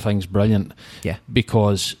one-to-one thing's brilliant. Yeah.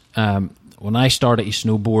 Because when I started to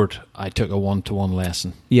snowboard, I took a one-to-one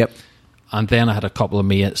lesson. Yep. And then I had a couple of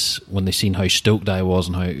mates when they seen how stoked I was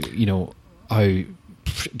and how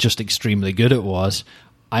just extremely good it was.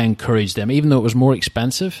 I encouraged them, even though it was more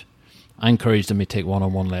expensive. I encourage them to take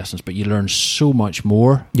one-on-one lessons, but you learn so much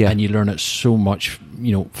more, and you learn it so much,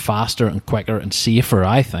 faster and quicker and safer,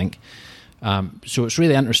 I think. So it's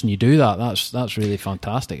really interesting you do that. That's really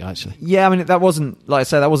fantastic, actually. Yeah, I mean, that wasn't, like I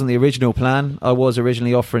say, that wasn't the original plan. I was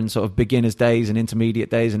originally offering sort of beginners days and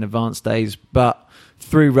intermediate days and advanced days, but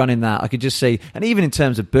through running that, I could just see, and even in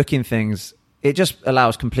terms of booking things, it just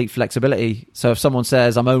allows complete flexibility. So if someone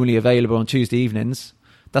says, I'm only available on Tuesday evenings,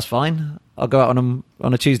 that's fine. I'll go out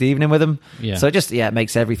on a Tuesday evening with them. Yeah. So it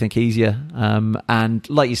makes everything easier. And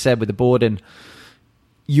like you said with the boarding,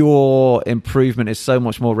 your improvement is so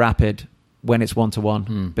much more rapid when it's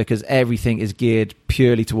one-to-one because everything is geared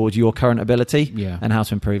purely towards your current ability and how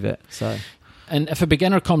to improve it. So And if a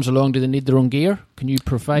beginner comes along, do they need their own gear? Can you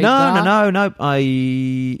provide that? No.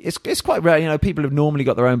 It's quite rare. You know, people have normally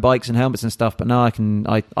got their own bikes and helmets and stuff, but no,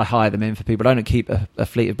 I hire them in for people. I don't keep a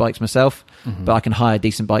fleet of bikes myself, but I can hire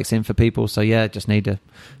decent bikes in for people. So yeah, just need a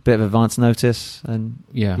bit of advance notice. And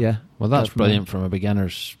yeah. Well, that's brilliant from a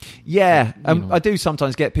beginner's. Yeah, I do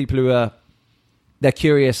sometimes get people who they're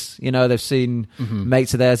curious. You know, they've seen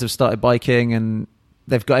mates of theirs have started biking and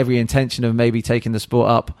they've got every intention of maybe taking the sport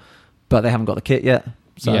up, but they haven't got the kit yet.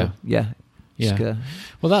 So, yeah.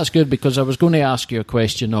 Well, that's good, because I was going to ask you a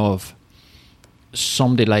question of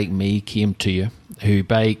somebody like me came to you who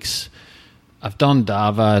bikes. I've done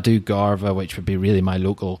Dava, I do Garva, which would be really my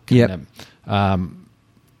local kind of.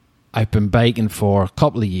 I've been biking for a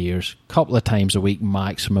couple of years, couple of times a week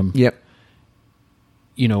maximum. Yep.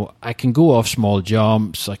 You know, I can go off small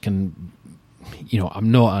jumps. I can... You know,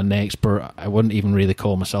 I'm not an expert. I wouldn't even really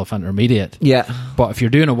call myself intermediate. Yeah. But if you're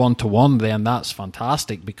doing a 1-to-1, then that's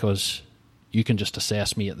fantastic, because you can just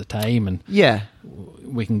assess me at the time and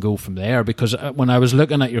we can go from there. Because when I was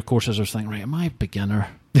looking at your courses, I was thinking, right, am I a beginner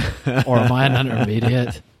or am I an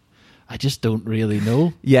intermediate? I just don't really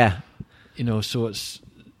know. Yeah. You know, so it's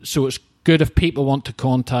good if people want to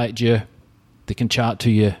contact you, they can chat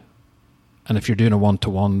to you. And if you're doing a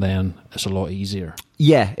 1-to-1, then it's a lot easier.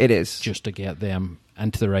 Yeah, it is. Just to get them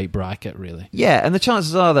into the right bracket, really. Yeah, and the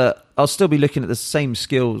chances are that I'll still be looking at the same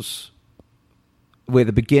skills with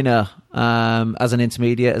a beginner as an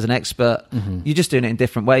intermediate, as an expert. You're just doing it in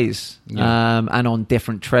different ways and on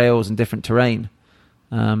different trails and different terrain.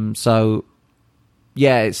 So,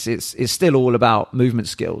 yeah, it's still all about movement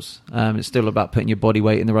skills. It's still about putting your body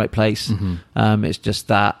weight in the right place. It's just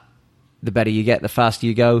that the better you get, the faster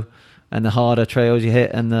you go. And the harder trails you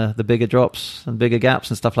hit, and the bigger drops and bigger gaps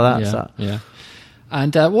and stuff like that. Yeah.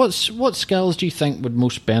 And what skills do you think would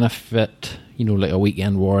most benefit, you know, like a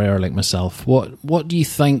weekend warrior like myself? What do you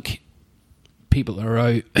think people that are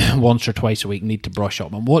out once or twice a week need to brush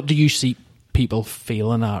up on? What do you see people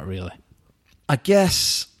failing at, really? I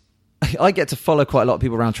guess I get to follow quite a lot of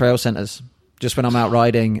people around trail centres just when I'm out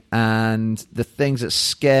riding, and the things that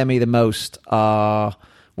scare me the most are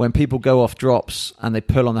when people go off drops and they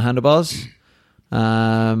pull on the handlebars,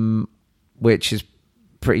 which is a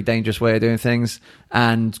pretty dangerous way of doing things,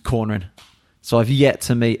 and cornering. So I've yet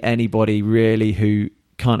to meet anybody really who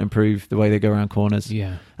can't improve the way they go around corners.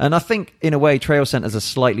 Yeah. And I think, in a way, trail centres are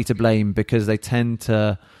slightly to blame because they tend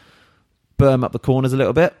to berm up the corners a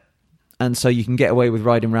little bit. And so you can get away with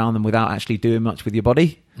riding around them without actually doing much with your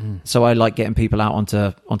body. So I like getting people out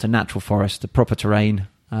onto natural forest, the proper terrain,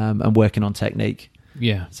 and working on technique.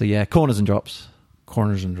 Yeah. So yeah, corners and drops.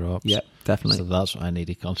 Corners and drops. Yeah, definitely. So that's what I need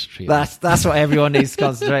to concentrate on. That's what everyone needs to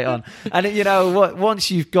concentrate on. And you know, once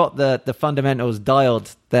you've got the fundamentals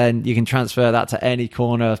dialed, then you can transfer that to any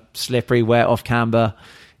corner, slippery, wet, off camber.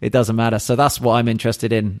 It doesn't matter. So that's what I'm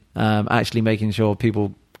interested in, actually making sure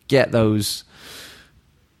people get those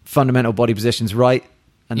fundamental body positions right,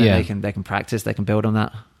 and then they can practice, they can build on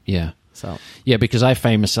that. Yeah. So yeah, because I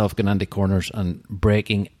find myself going into corners and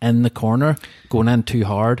breaking in the corner, going in too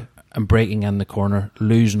hard and breaking in the corner,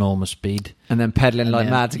 losing all my speed, and then pedaling like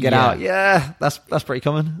mad to get out. Yeah, that's pretty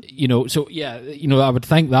common. You know, so yeah, you know, I would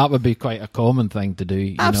think that would be quite a common thing to do.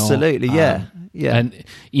 You Absolutely, know? Yeah. And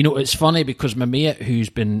you know, it's funny because my mate who's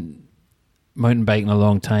been mountain biking a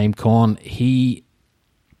long time, Con, he's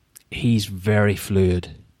very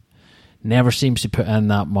fluid. Never seems to put in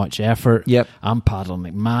that much effort. Yep. I'm paddling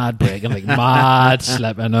like mad, breaking like mad,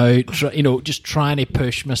 slipping out, you know, just trying to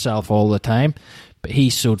push myself all the time. But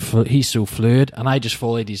he's so fluid, and I just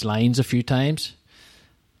followed his lines a few times,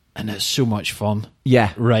 and it's so much fun.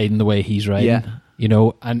 Yeah. Riding the way he's riding. Yeah. You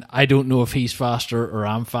know, and I don't know if he's faster or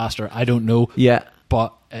I'm faster. I don't know. Yeah.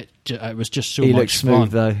 But it was just so he much looks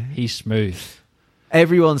smooth, fun. though. He's smooth.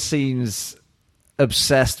 Everyone seems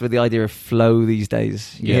obsessed with the idea of flow these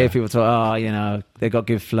days. You hear people talk, you know, they've got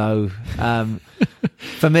good flow.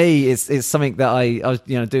 For me, it's something that I was,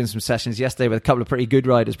 you know, doing some sessions yesterday with a couple of pretty good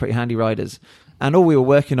riders, pretty handy riders, and all we were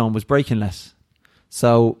working on was braking less.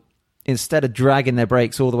 So instead of dragging their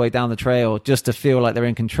brakes all the way down the trail just to feel like they're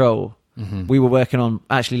in control, we were working on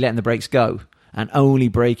actually letting the brakes go and only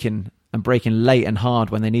braking late and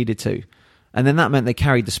hard when they needed to. And then that meant they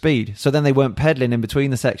carried the speed. So then they weren't pedaling in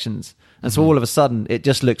between the sections. And so all of a sudden, it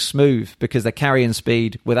just looks smooth because they're carrying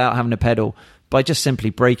speed without having to pedal by just simply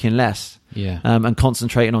braking less. Yeah. And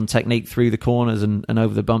concentrating on technique through the corners and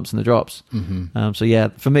over the bumps and the drops. So yeah,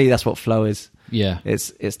 for me, that's what flow is. Yeah.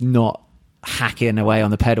 It's not hacking away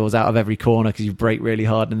on the pedals out of every corner because you brake really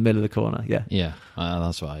hard in the middle of the corner. Yeah. Yeah.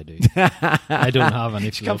 That's what I do. I don't have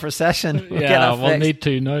any flow. Come for a session. We'll need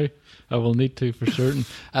to now. I will need to for certain.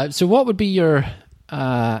 So what would be your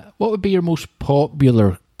most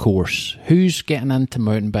popular course? Who's getting into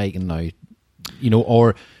mountain biking now?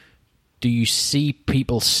 Or do you see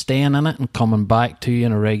people staying in it and coming back to you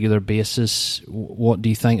on a regular basis? What do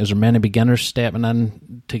you think? Is there many beginners stepping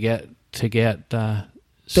in to get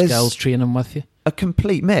skills training with you? A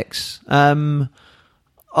complete mix.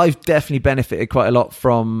 I've definitely benefited quite a lot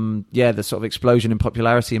from the sort of explosion in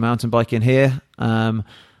popularity of mountain biking here.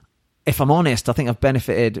 If I'm honest, I think I've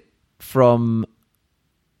benefited from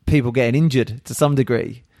people getting injured to some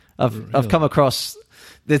degree. I've come across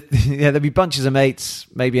there'll be bunches of mates,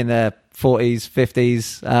 maybe in their 40s,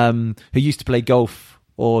 50s, who used to play golf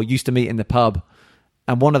or used to meet in the pub,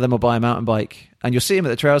 and one of them will buy a mountain bike, and you'll see them at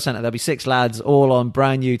the trail centre. There'll be 6 lads all on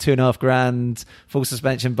brand new $2,500 full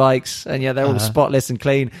suspension bikes, and they're all spotless and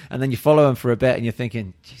clean. And then you follow them for a bit, and you're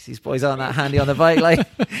thinking, "Geez, these boys aren't that handy on the bike."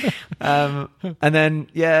 And then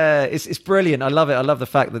it's brilliant. I love it. I love the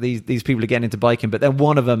fact that these people are getting into biking, but then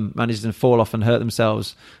one of them manages to fall off and hurt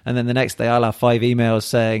themselves, and then the next day I'll have 5 emails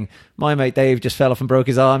saying, "My mate Dave just fell off and broke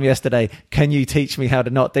his arm yesterday. Can you teach me how to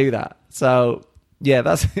not do that?" So. Yeah,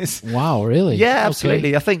 that's... Wow, really? Yeah, absolutely.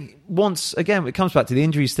 Okay. I think once, again, it comes back to the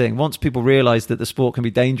injuries thing. Once people realise that the sport can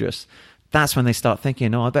be dangerous, that's when they start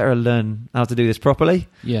thinking, I better learn how to do this properly.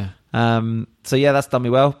 Yeah. That's done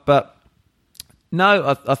me well. But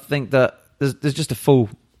no, I think that there's just a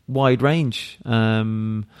full wide range.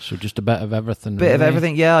 So just a bit of everything. Of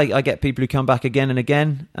everything, yeah. I get people who come back again and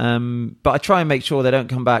again. But I try and make sure they don't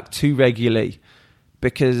come back too regularly,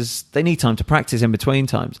 because they need time to practice in between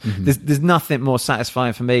times. Mm-hmm. There's nothing more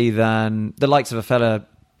satisfying for me than the likes of a fella,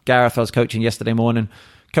 Gareth, I was coaching yesterday morning.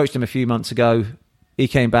 Coached him a few months ago. He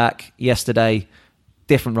came back yesterday,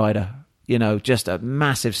 different rider, just a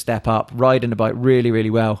massive step up, riding the bike really, really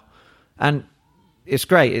well. And it's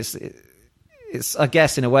great. It's I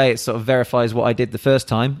guess, in a way, it sort of verifies what I did the first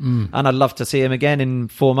time. And I'd love to see him again in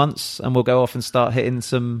 4 months, and we'll go off and start hitting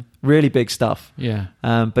some really big stuff. Yeah.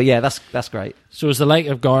 But yeah, that's great. So is the like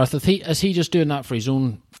of Gareth, is he just doing that for his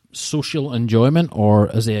own social enjoyment, or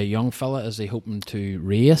is he a young fella? Is he hoping to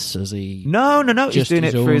race? Is he... No. He's doing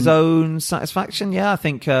it for his own satisfaction. Yeah, I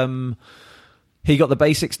think he got the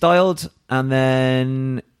basics dialed, and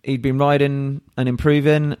then he'd been riding and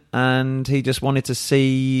improving, and he just wanted to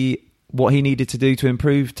see what he needed to do to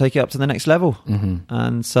improve, take it up to the next level. Mm-hmm.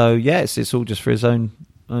 And so, it's all just for his own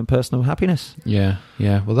personal happiness. Yeah.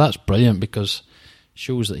 Well, that's brilliant, because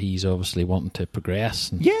shows that he's obviously wanting to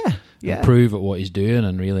progress and improve at what he's doing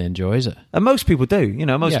and really enjoys it. And most people do.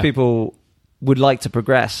 Most people would like to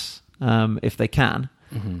progress if they can.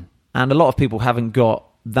 Mm-hmm. And a lot of people haven't got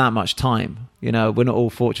that much time. We're not all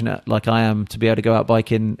fortunate like I am to be able to go out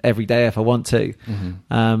biking every day if I want to.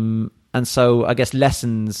 Mm-hmm. And so I guess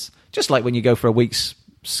lessons, just like when you go for a week's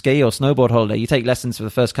ski or snowboard holiday, you take lessons for the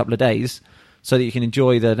first couple of days so that you can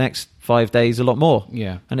enjoy the next 5 days a lot more.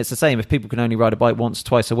 Yeah. And it's the same. If people can only ride a bike once,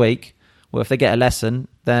 twice a week, well, if they get a lesson,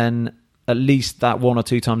 then at least that 1 or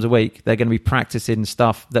 2 times a week, they're going to be practicing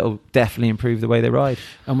stuff that will definitely improve the way they ride.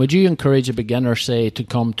 And would you encourage a beginner, say, to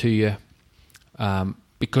come to you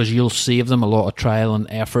because you'll save them a lot of trial and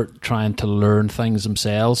effort trying to learn things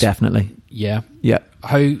themselves? Definitely. Yeah. Yeah.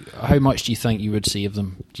 How much do you think you would save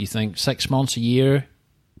them? Do you think 6 months, a year?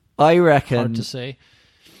 I reckon. Hard to say.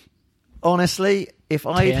 Honestly, if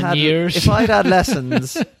I'd had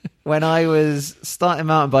lessons when I was starting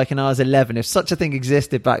mountain biking, I was 11. If such a thing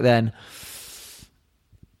existed back then,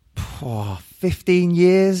 15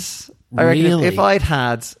 years. I reckon really? if I'd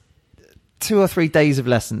had 2 or 3 days of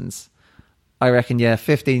lessons, I reckon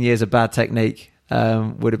 15 years of bad technique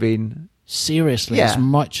would have been... Seriously, as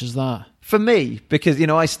much as that? For me, because,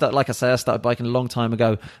 I started biking a long time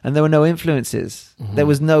ago, and there were no influences. Mm-hmm. There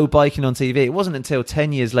was no biking on TV. It wasn't until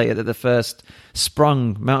 10 years later that the first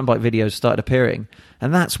Sprung mountain bike videos started appearing.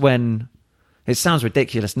 And that's when... It sounds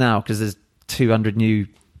ridiculous now, because there's 200 new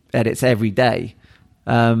edits every day.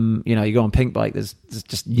 You go on Pink Bike, there's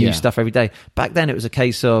just new stuff every day. Back then, it was a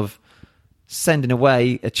case of sending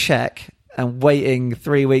away a check and waiting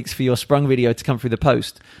 3 weeks for your Sprung video to come through the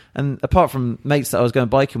post. And apart from mates that I was going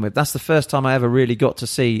biking with, that's the first time I ever really got to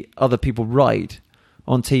see other people ride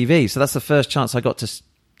on TV. So that's the first chance I got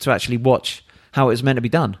to actually watch how it was meant to be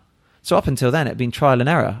done. So up until then, it had been trial and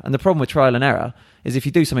error. And the problem with trial and error is if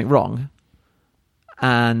you do something wrong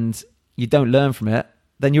and you don't learn from it,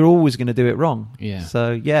 then you're always going to do it wrong. Yeah.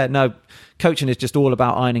 So, coaching is just all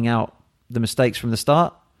about ironing out the mistakes from the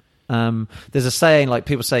start. There's a saying, like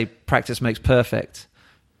people say, practice makes perfect.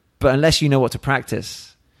 But unless you know what to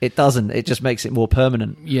practice, It doesn't. It just makes it more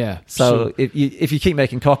permanent. Yeah. So if you keep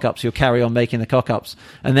making cock-ups, you'll carry on making the cock-ups,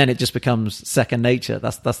 and then it just becomes second nature.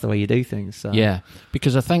 That's the way you do things. So. Yeah,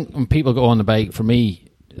 because I think when people go on the bike, for me,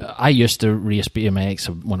 I used to race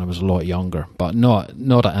BMX when I was a lot younger, but not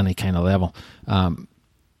at any kind of level.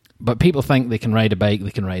 But people think they can ride a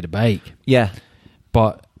bike. Yeah.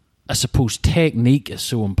 But I suppose technique is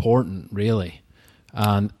so important, really.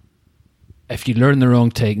 And if you learn the wrong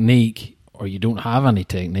technique, or you don't have any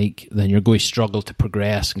technique, then you're going to struggle to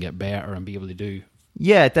progress and get better and be able to do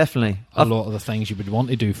definitely a lot of the things you would want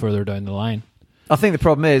to do further down the line. I think the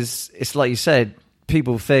problem is, it's like you said,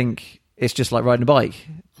 people think it's just like riding a bike,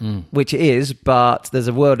 which it is, but there's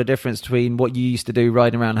a world of difference between what you used to do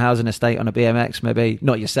riding around housing estate on a BMX, maybe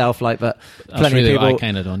not yourself, but That's plenty really of people. what I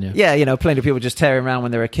kind of done, plenty of people just tearing around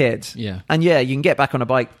when they were kids. Yeah. And you can get back on a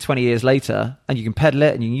bike 20 years later, and you can pedal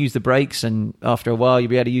it, and you can use the brakes, and after a while you'll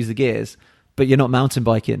be able to use the gears, but you're not mountain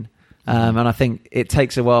biking. And I think it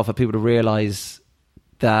takes a while for people to realise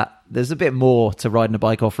that there's a bit more to riding a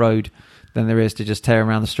bike off-road than there is to just tearing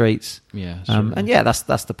around the streets. Yeah. And that's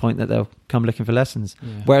the point that they'll come looking for lessons.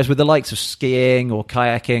 Yeah. Whereas with the likes of skiing or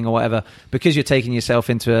kayaking or whatever, because you're taking yourself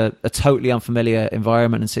into a totally unfamiliar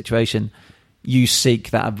environment and situation, you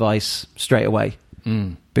seek that advice straight away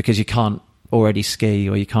because you can't already ski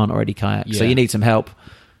or you can't already kayak. Yeah. So you need some help.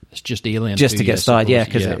 It's just alien. Just to get started,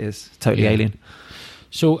 because it is totally alien.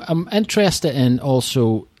 So I'm interested in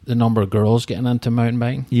also the number of girls getting into mountain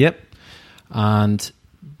biking. Yep. And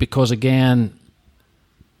because, again,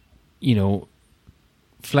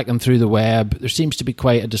 flicking through the web, there seems to be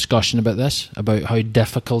quite a discussion about this, about how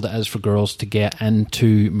difficult it is for girls to get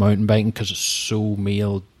into mountain biking because it's so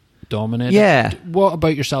male dominated. Yeah. What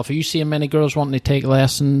about yourself? Are you seeing many girls wanting to take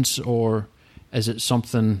lessons, or is it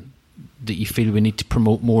something that you feel we need to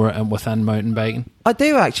promote more within mountain biking? I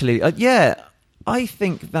do, actually. I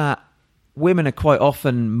think that women are quite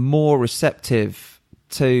often more receptive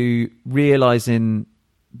to realising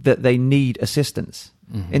that they need assistance.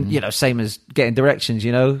 And, same as getting directions,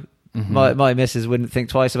 My missus wouldn't think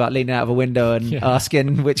twice about leaning out of a window and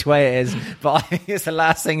asking which way it is, but I think it's the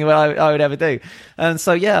last thing I would ever do. And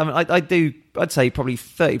so, I'd say probably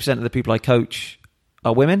 30% of the people I coach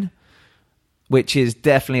are women, which is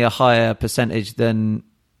definitely a higher percentage than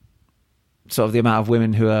sort of the amount of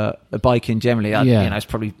women who are biking generally. It's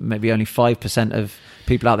probably maybe only 5% of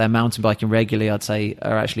people out there mountain biking regularly, I'd say,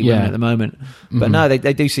 are actually women at the moment. But no,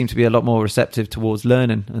 they do seem to be a lot more receptive towards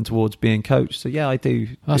learning and towards being coached. So I do.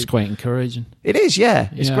 That's quite encouraging. It is,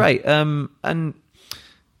 it's great. And I'm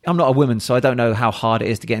not a woman, so I don't know how hard it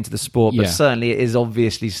is to get into the sport, but certainly it is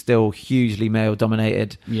obviously still hugely male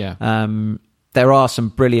dominated. There are some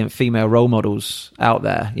brilliant female role models out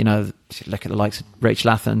there. Look at the likes of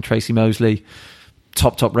Rachel Atherton, Tracy Mosley,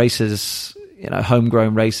 top racers,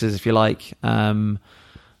 homegrown racers, if you like.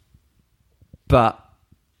 But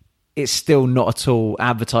it's still not at all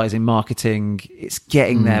advertising, marketing. It's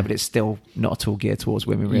getting there, but it's still not at all geared towards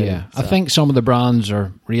women, really. Yeah, so I think some of the brands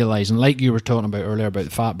are realising, like you were talking about earlier about the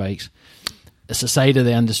fat bikes, it's a side of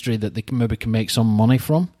the industry that they maybe can make some money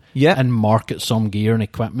from and market some gear and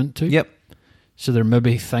equipment to. Yep. So they're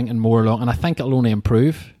maybe thinking more along, and I think it'll only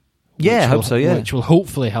improve. I hope so, Which will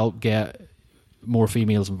hopefully help get more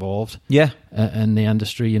females involved in the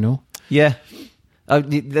industry, Yeah.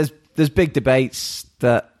 There's big debates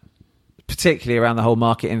that, particularly around the whole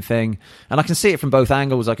marketing thing, and I can see it from both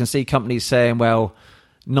angles. I can see companies saying, well,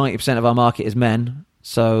 90% of our market is men,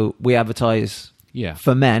 so we advertise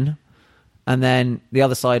for men. And then the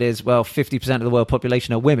other side is, well, 50% of the world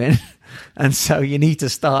population are women. And so you need to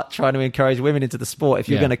start trying to encourage women into the sport if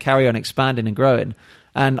you're going to carry on expanding and growing.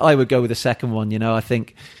 And I would go with the second one. I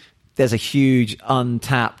think there's a huge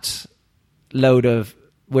untapped load of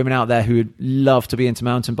women out there who would love to be into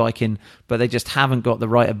mountain biking, but they just haven't got the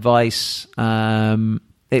right advice.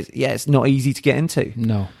 It's not easy to get into.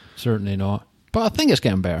 No, certainly not. But I think it's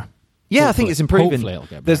getting better. Yeah, I think it's improving. Hopefully it'll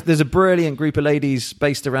get better. There's a brilliant group of ladies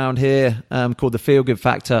based around here called the Feel Good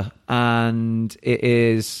Factor, and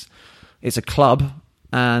it's a club,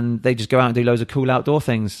 and they just go out and do loads of cool outdoor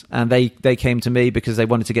things. And they came to me because they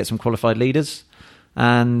wanted to get some qualified leaders,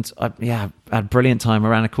 and I had a brilliant time. I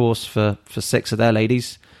ran a course for 6 of their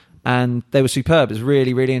ladies, and they were superb. It was a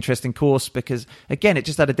really, really interesting course because, again, it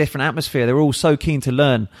just had a different atmosphere. They were all so keen to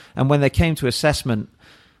learn, and when they came to assessment,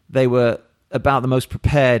 they were about the most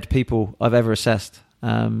prepared people I've ever assessed.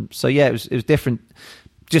 It was different,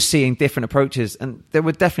 just seeing different approaches, and there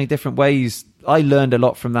were definitely different ways. I learned a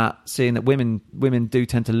lot from that, seeing that women do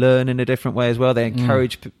tend to learn in a different way as well. They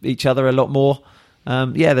encourage each other a lot more.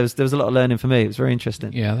 there was a lot of learning for me. It was very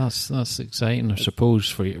interesting. Yeah, that's exciting, I suppose,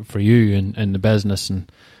 for you in the business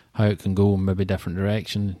and how it can go in maybe different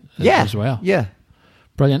direction as well. Yeah.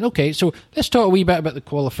 Brilliant. Okay, so let's talk a wee bit about the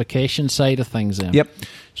qualification side of things then. Yep.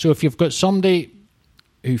 So if you've got somebody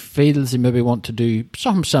who feels they maybe want to do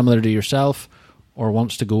something similar to yourself or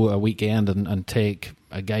wants to go a weekend and take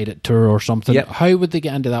a guided tour or something, how would they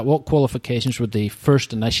get into that? What qualifications would they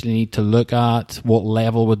first initially need to look at? What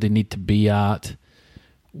level would they need to be at?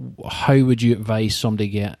 How would you advise somebody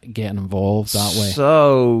getting involved that way?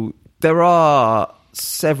 So there are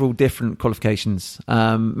several different qualifications.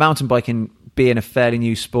 Mountain biking being a fairly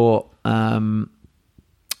new sport,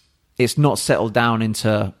 it's not settled down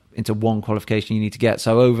into one qualification you need to get.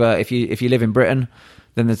 So if you live in Britain,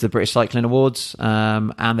 then there's the British Cycling Awards,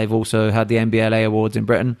 and they've also had the MBLA Awards in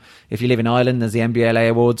Britain. If you live in Ireland, there's the MBLA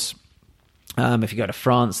Awards. If you go to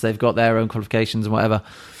France, they've got their own qualifications and whatever.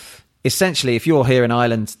 Essentially, if you're here in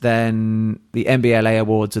Ireland, then the MBLA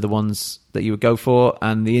Awards are the ones that you would go for,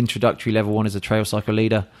 and the introductory level one is a trail cycle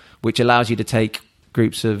leader, which allows you to take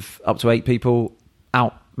groups of up to 8 people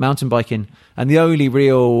out mountain biking. And the only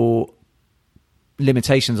real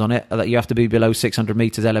limitations on it are that you have to be below 600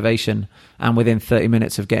 meters elevation and within 30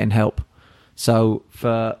 minutes of getting help. So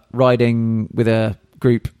for riding with a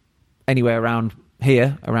group anywhere around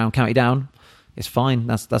here, around County Down, it's fine.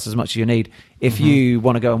 That's as much as you need. If you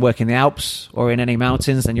want to go and work in the Alps or in any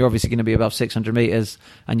mountains, then you're obviously going to be above 600 meters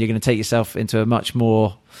and you're going to take yourself into a much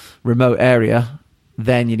more remote area.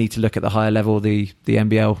 Then you need to look at the higher level, the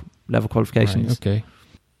MBL level qualifications. Right, okay.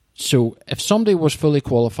 So if somebody was fully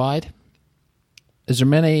qualified, is there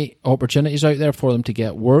many opportunities out there for them to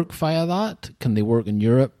get work via that? Can they work in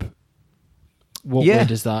Europe? What way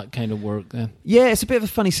does that kind of work then? Yeah, it's a bit of a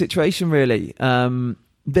funny situation, really.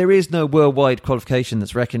 There is no worldwide qualification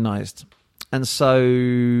that's recognised. And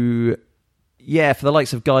so, for the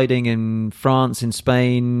likes of guiding in France, in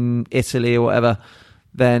Spain, Italy or whatever,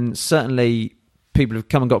 then certainly people have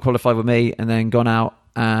come and got qualified with me and then gone out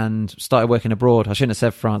and started working abroad. I shouldn't have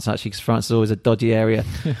said France, actually, because France is always a dodgy area.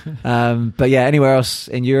 But anywhere else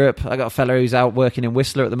in Europe. I got a fellow who's out working in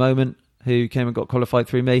Whistler at the moment who came and got qualified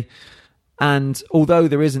through me. And although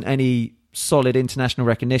there isn't any solid international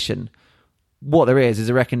recognition, what there is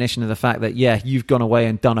a recognition of the fact that, you've gone away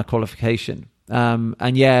and done a qualification. The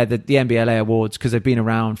MBLA Awards, because they've been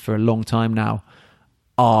around for a long time now,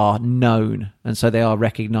 are known. And so they are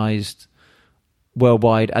recognised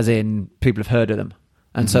worldwide, as in people have heard of them.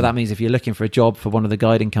 And so that means if you're looking for a job for one of the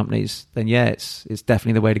guiding companies, then it's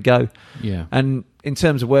definitely the way to go. Yeah. And in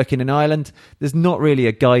terms of working in Ireland, there's not really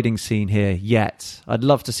a guiding scene here yet. I'd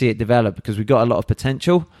love to see it develop because we've got a lot of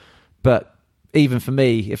potential. But even for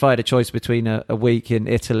me, if I had a choice between a week in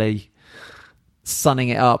Italy, sunning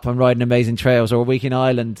it up and riding amazing trails, or a week in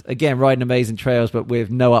Ireland, again, riding amazing trails, but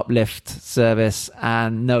with no uplift service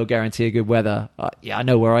and no guarantee of good weather, I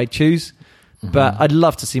know where I'd choose. But I'd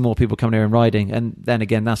love to see more people coming here and riding. And then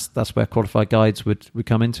again, that's where qualified guides would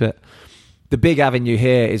come into it. The big avenue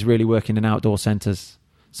here is really working in outdoor centres.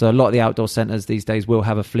 So a lot of the outdoor centres these days will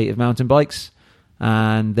have a fleet of mountain bikes,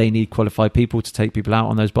 and they need qualified people to take people out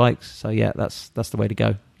on those bikes. So that's the way to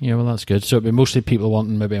go. Yeah, well, that's good. So it'd be mostly people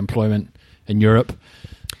wanting maybe employment in Europe.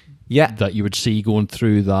 Yeah. That you would see going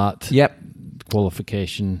through that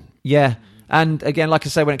qualification. Yeah. And again, like I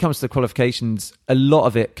say, when it comes to the qualifications, a lot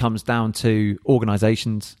of it comes down to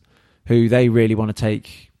organisations who they really want to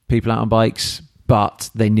take people out on bikes, but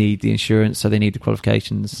they need the insurance, so they need the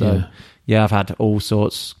qualifications. So, I've had all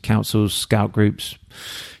sorts, councils, scout groups,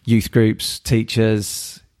 youth groups,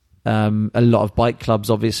 teachers, a lot of bike clubs,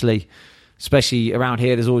 obviously. Especially around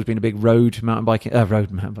here, there's always been a big there's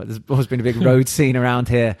always been a big road scene around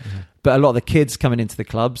here. But a lot of the kids coming into the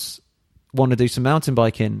clubs want to do some mountain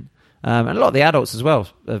biking. And a lot of the adults as well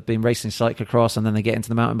have been racing cyclocross, and then they get into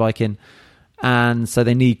the mountain biking. And so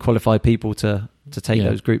they need qualified people to take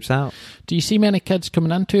those groups out. Do you see many kids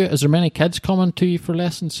coming into it? Is there many kids coming to you for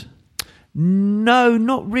lessons? No,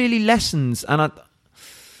 not really lessons. And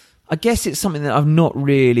I guess it's something that I've not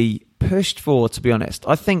really pushed for, to be honest.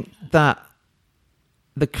 I think that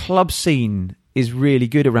the club scene is really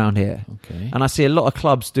good around here. Okay. And I see a lot of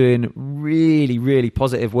clubs doing really, really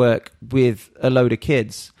positive work with a load of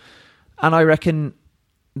kids. And I reckon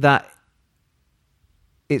that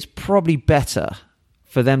it's probably better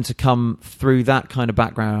for them to come through that kind of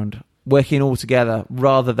background, working all together,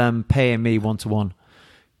 rather than paying me one-to-one.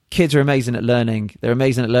 Kids are amazing at learning. They're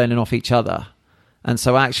amazing at learning off each other. And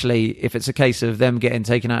so actually, if it's a case of them getting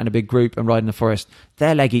taken out in a big group and riding the forest,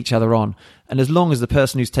 they'll leg each other on. And as long as the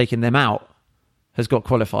person who's taking them out has got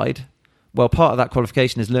qualified, well, part of that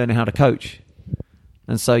qualification is learning how to coach.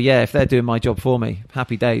 And so, yeah, if they're doing my job for me,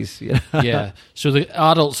 happy days. You know? Yeah. So the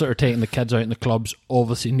adults that are taking the kids out in the clubs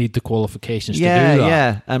obviously need the qualifications to do Yeah, that.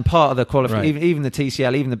 yeah. And part of the qualification, Right. even the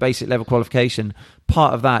TCL, even the basic level qualification,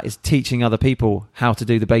 part of that is teaching other people how to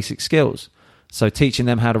do the basic skills. So teaching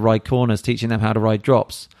them how to ride corners, teaching them how to ride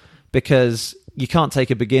drops, because you can't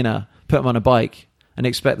take a beginner, put them on a bike, and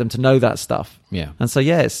expect them to know that stuff. Yeah. And so,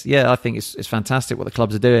 I think it's fantastic what the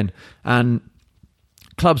clubs are doing, and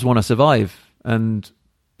clubs want to survive, and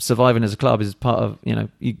surviving as a club is part of,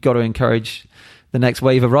 you've got to encourage the next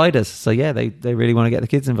wave of riders. So yeah, they really want to get the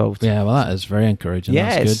kids involved. Yeah, well, that is very encouraging.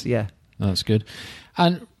 Yes, That's good. yeah. That's good.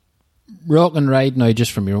 And Rock and Ride now,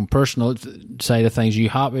 just from your own personal side of things, are you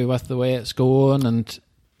happy with the way it's going? And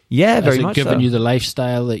Yeah, very has it much given so. you the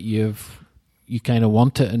lifestyle that you kind of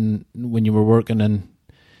wanted, and when you were working in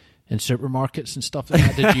supermarkets and stuff like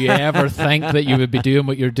that? Did you ever think that you would be doing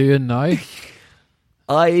what you're doing now?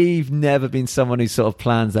 I've never been someone who sort of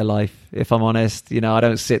plans their life, if I'm honest. I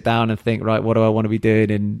don't sit down and think, right, what do I want to be doing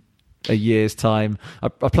in a year's time? I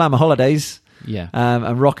plan my holidays. Yeah.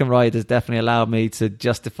 And Rock and Ride has definitely allowed me to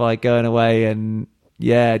justify going away and,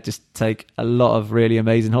 just take a lot of really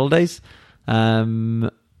amazing holidays.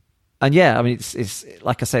 And yeah, I mean, it's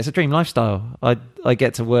like I say, it's a dream lifestyle. I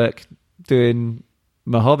get to work doing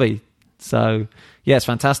my hobby. So, yeah, it's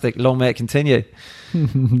fantastic. Long may it continue.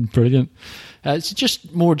 Brilliant. It's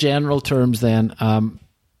just more general terms then.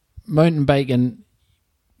 Mountain biking,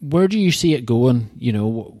 where do you see it going?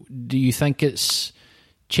 Do you think it's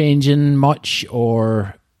changing much,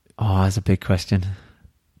 or? Oh, that's a big question.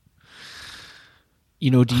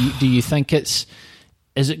 Do you think is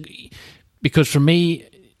it, because for me,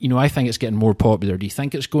 I think it's getting more popular. Do you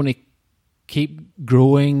think it's going to keep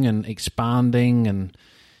growing and expanding? And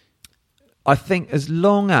I think as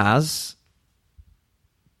long as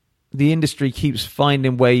the industry keeps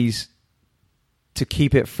finding ways to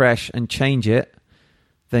keep it fresh and change it,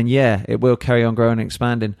 then yeah, it will carry on growing and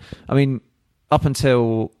expanding. I mean, up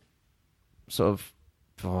until sort of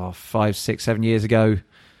 5, 6, 7 years ago,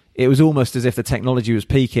 it was almost as if the technology was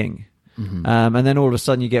peaking. Mm-hmm. And then all of a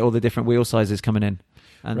sudden you get all the different wheel sizes coming in.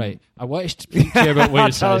 And right. I wanted to speak to you about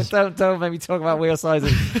wheel size. Don't make me talk about wheel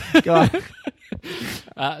sizes. Go on.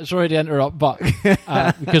 Sorry to interrupt, but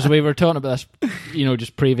because we were talking about this,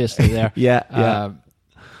 just previously there. Yeah.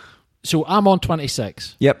 So I'm on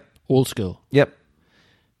 26. Yep. Old school. Yep.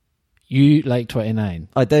 You like 29.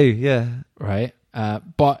 I do, yeah. Right.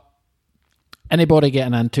 But anybody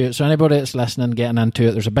getting into it, so anybody that's listening getting into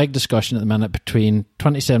it, there's a big discussion at the minute between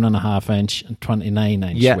 27.5-inch and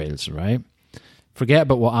 29-inch wheels, right? Forget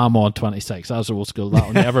about what I'm on 26. That's old school.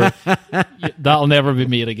 That'll never be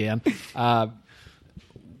made again.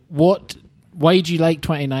 Why do you like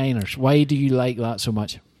 29ers? Why do you like that so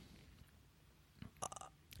much?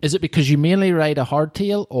 Is it because you mainly ride a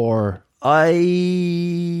hardtail, or? How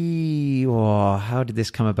did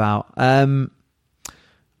this come about? I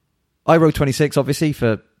rode 26, obviously,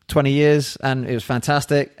 for 20 years, and it was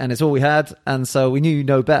fantastic, and it's all we had, and so we knew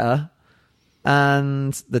no better,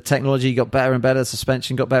 and the technology got better and better, the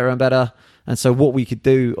suspension got better and better, and so what we could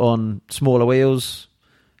do on smaller wheels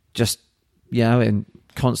just, and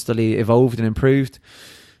constantly evolved and improved.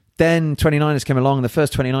 Then 29ers came along, and the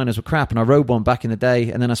first 29ers were crap, and I rode one back in the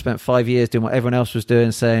day, and then I spent 5 years doing what everyone else was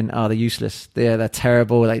doing, saying, oh, they're useless, they're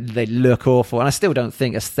terrible, they look awful, and I still don't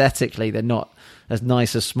think aesthetically they're not as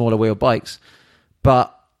nice as smaller wheel bikes.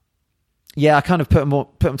 But yeah, I kind of put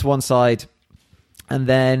them to one side, and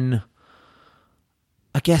then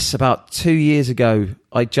I guess about 2 years ago,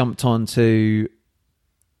 I jumped onto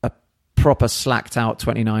a proper slacked out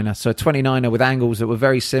 29er. So a 29er with angles that were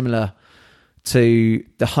very similar to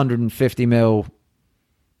the 150mm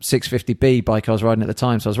 650B bike I was riding at the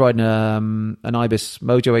time. So I was riding an Ibis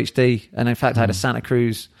Mojo HD, and in fact I had a Santa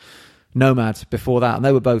Cruz Nomad before that, and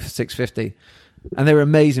they were both 650. And they were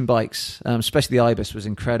amazing bikes, especially the Ibis was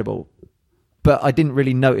incredible. But I didn't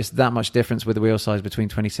really notice that much difference with the wheel size between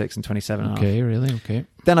 26 and 27.5. Okay, really? Okay.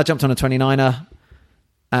 Then I jumped on a 29er,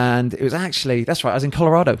 and it was actually, that's right, I was in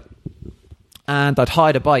Colorado. And I'd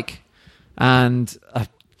hired a bike, and I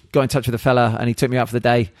got in touch with a fella, and he took me out for the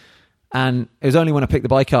day. And it was only when I picked the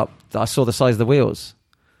bike up that I saw the size of the wheels.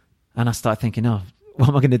 And I started thinking, oh, what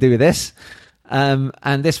am I going to do with this?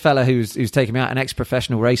 And this fella who's taking me out, an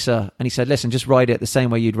ex-professional racer, and he said, listen, just ride it the same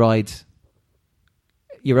way you'd ride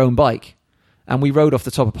your own bike. And we rode off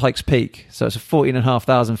the top of Pikes Peak. So it's a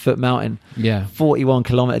 14,500 foot mountain. Yeah. 41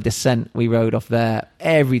 kilometer descent we rode off there.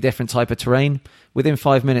 Every different type of terrain. Within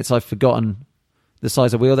 5 minutes, I've forgotten the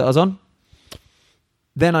size of wheel that I was on.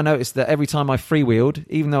 Then I noticed that every time I freewheeled,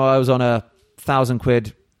 even though I was on a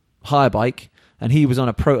 £1,000 hire bike and he was on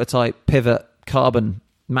a prototype pivot carbon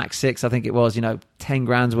Max 6, I think it was, 10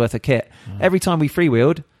 grand's worth of kit. Every time we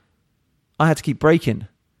freewheeled, I had to keep braking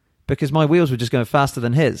because my wheels were just going faster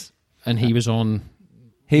than his. And he was on...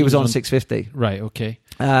 He was on 650. Right, okay.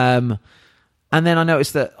 And then I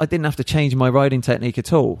noticed that I didn't have to change my riding technique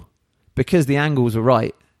at all because the angles were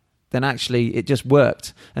right. Then actually it just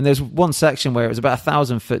worked. And there's one section where it was about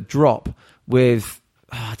 1,000-foot drop with,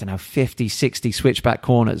 50, 60 switchback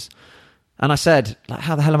corners. And I said,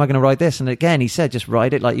 how the hell am I going to ride this? And again, he said, just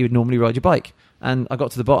ride it like you would normally ride your bike. And I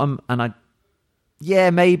got to the bottom and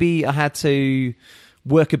maybe I had to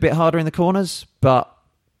work a bit harder in the corners, but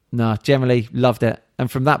no, generally loved it. And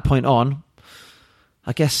from that point on,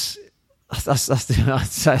 I guess I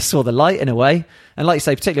saw the light in a way. And like you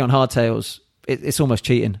say, particularly on hardtails, it's almost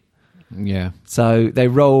cheating. Yeah. So they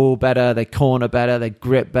roll better, they corner better, they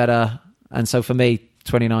grip better. And so for me,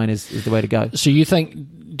 29 is the way to go. So do you think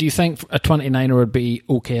a 29er would be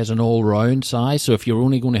okay as an all-round size? So if you're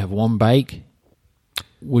only going to have one bike,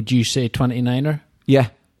 would you say 29er? Yeah.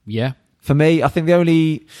 Yeah. For me, I think the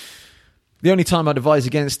only time I'd advise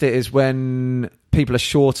against it is when people are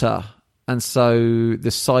shorter and so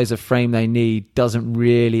the size of frame they need doesn't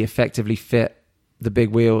really effectively fit the big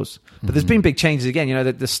wheels. But there's been big changes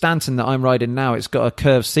again. The Stanton that I'm riding now, it's got a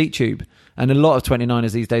curved seat tube. And a lot of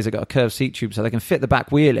 29ers these days have got a curved seat tube so they can fit the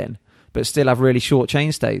back wheel in, but still have really short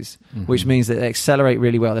chainstays, which means that they accelerate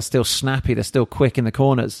really well. They're still snappy. They're still quick in the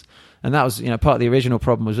corners. And that was, part of the original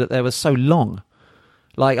problem was that they were so long.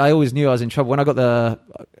 Like I always knew I was in trouble. When I got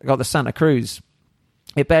the Santa Cruz,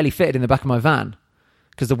 it barely fitted in the back of my van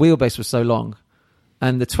because the wheelbase was so long.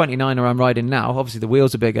 And the 29er I'm riding now, obviously the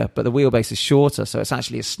wheels are bigger, but the wheelbase is shorter, so it's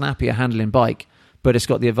actually a snappier handling bike, but it's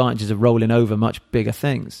got the advantages of rolling over much bigger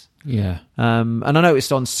things. Yeah. And I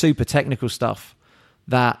noticed on super technical stuff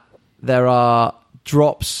that there are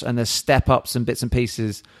drops and there's step-ups and bits and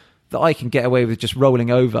pieces that I can get away with just rolling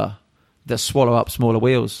over that swallow up smaller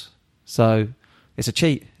wheels. So it's a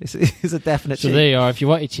cheat. It's a definite cheat. So there you are. If you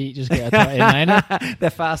want to cheat, just get a 29er. They're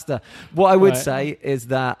faster. What I would say is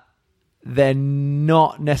that they're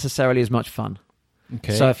not necessarily as much fun.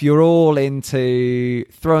 Okay. So if you're all into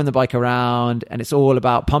throwing the bike around and it's all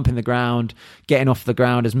about pumping the ground, getting off the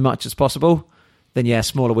ground as much as possible, then yeah,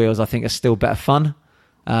 smaller wheels I think are still better fun.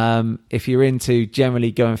 If you're into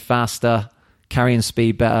generally going faster, carrying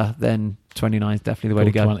speed better, then 29 is definitely the way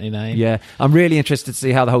to go. 29. Yeah. I'm really interested to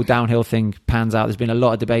see how the whole downhill thing pans out. There's been a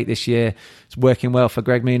lot of debate this year. It's working well for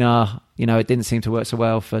Greg Minar. It didn't seem to work so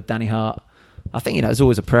well for Danny Hart. I think, there's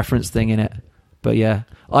always a preference thing in it. But yeah,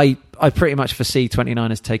 I pretty much foresee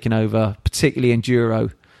 29 as taking over, particularly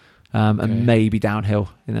enduro, and maybe downhill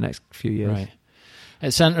in the next few years. Right.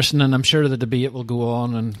 It's interesting, and I'm sure the debate will go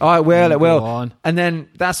on. And it will. And then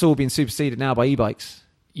that's all been superseded now by e-bikes.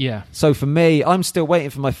 Yeah. So for me, I'm still waiting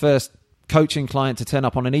for my first coaching client to turn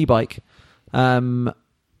up on an e-bike. And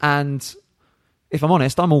if I'm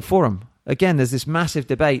honest, I'm all for them. Again, there's this massive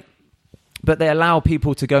debate, but they allow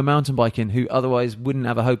people to go mountain biking who otherwise wouldn't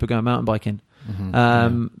have a hope of going mountain biking.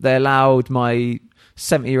 They allowed my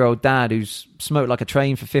 70-year-old dad who's smoked like a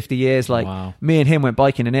train for 50 years. Me and him went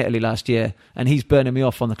biking in Italy last year and he's burning me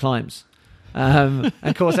off on the climbs. And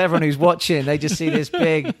of course, everyone who's watching, they just see this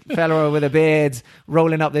big fella with a beard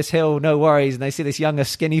rolling up this hill, no worries. And they see this younger,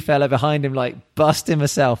 skinny fella behind him, busting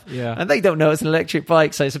himself. Yeah. And they don't know it's an electric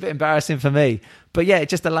bike, so it's a bit embarrassing for me. But yeah, it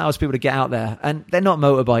just allows people to get out there. And they're not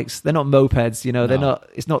motorbikes. They're not mopeds. They're not,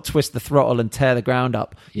 it's not twist the throttle and tear the ground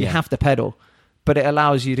up. You have to pedal. But it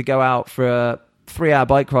allows you to go out for a 3-hour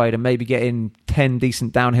bike ride and maybe get in 10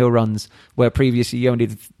 decent downhill runs where previously you only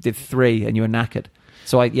did 3 and you were knackered.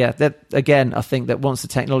 So I think that once the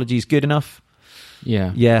technology is good enough,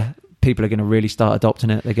 people are going to really start adopting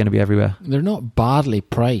it. They're going to be everywhere. They're not badly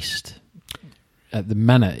priced at the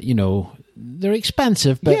minute. They're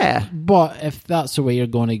expensive, but if that's the way you're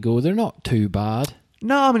going to go, they're not too bad.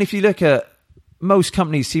 No, I mean, if you look at most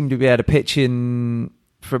companies seem to be able to pitch in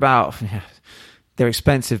for about, they're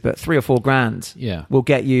expensive, but 3 or 4 grand will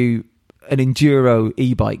get you an enduro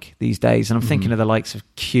e-bike these days. And I'm thinking of the likes of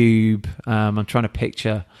Cube. I'm trying to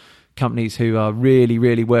picture companies who are really,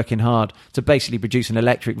 really working hard to basically produce an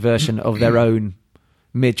electric version of their own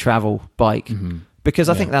mid-travel bike. Because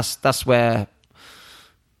I think that's where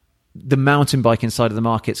the mountain biking side of the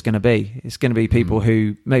market's going to be. It's going to be people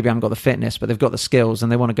who maybe haven't got the fitness, but they've got the skills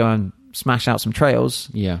and they want to go and smash out some trails.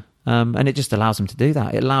 Yeah. And it just allows them to do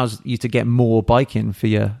that. It allows you to get more biking for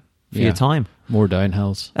your time. More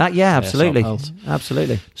downhills. Absolutely.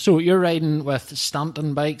 Absolutely. So you're riding with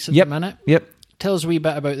Stanton bikes at the minute? Yep. Tell us a wee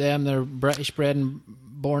bit about them. They're British bred and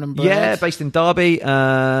born and bred? Yeah, based in Derby,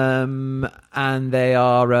 and they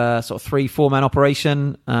are a sort of 3-4 man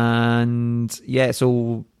operation, and yeah, it's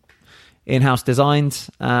all in-house designed.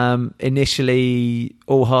 Initially,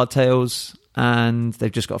 all hardtails, and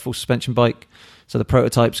they've just got a full suspension bike. So the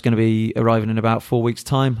prototype's going to be arriving in about 4 weeks'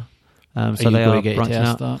 time. So they are branching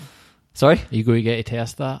out. That? Sorry, are you going to get to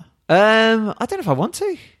test that? I don't know if I want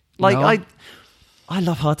to. Like No? I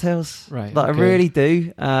love hardtails. Right, Like, okay. I really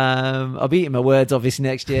do. I'll be eating my words obviously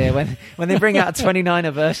next year when they bring out a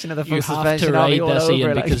 29er version of the full You have suspension. to I'll ride be all this, over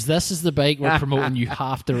Ian, it, like- because this is the bike we're promoting. You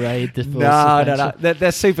have to ride the full No. suspension.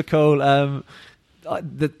 They're super cool.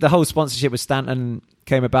 The whole sponsorship with Stanton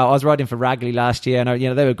came about. I was riding for Ragley last year,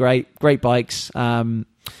 and they were great bikes.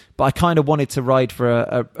 But I kind of wanted to ride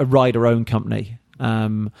for a rider-owned company,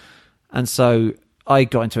 and so I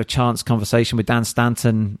got into a chance conversation with Dan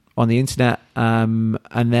Stanton on the internet, and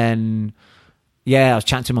then I was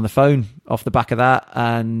chatting to him on the phone off the back of that,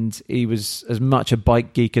 and he was as much a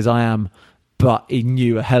bike geek as I am, but he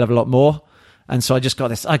knew a hell of a lot more. And so I got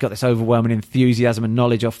this overwhelming enthusiasm and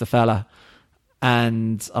knowledge off the fella.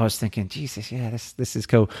 And I was thinking, Jesus, yeah, this is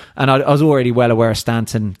cool. And I was already well aware of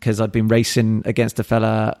Stanton because I'd been racing against a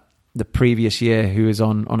fella the previous year who was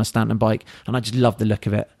on a Stanton bike, and I just loved the look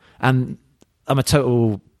of it. And I'm a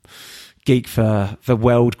total geek for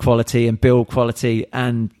weld quality and build quality,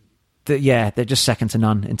 and they're just second to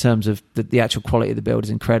none in terms of the actual quality of the build is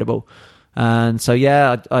incredible. And so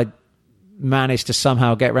I managed to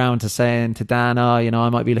somehow get round to saying to Dan, I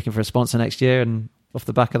might be looking for a sponsor next year, and off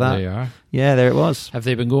the back of that, There you are. yeah, there it was. Have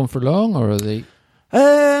they been going for long, or are they?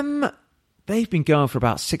 They've been going for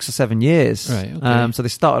about 6 or 7 years. Right, okay. So they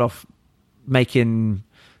started off making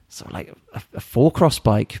sort of like a 4-cross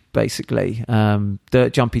bike, basically,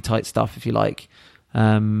 dirt jumpy type stuff, if you like.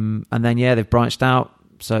 And then they've branched out,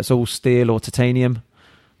 so it's all steel or titanium.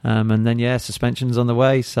 And then suspension's on the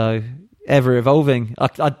way. So ever evolving.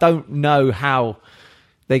 I don't know how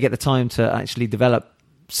they get the time to actually develop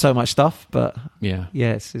so much stuff, but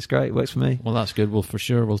it's great. It works for me. Well, that's good. Well, for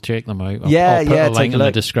sure, we'll check them out. I'll put Yeah, a take link a in the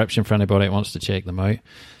look. description for anybody that wants to check them out.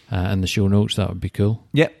 In the show notes, that would be cool.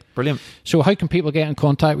 Yep, brilliant. So how can people get in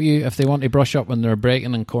contact with you if they want to brush up on their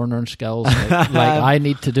braking and cornering skills like I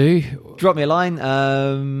need to do? Drop me a line.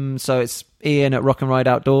 So it's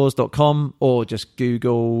ian@rockandrideoutdoors.com, or just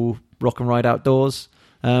Google Rock and Ride Outdoors.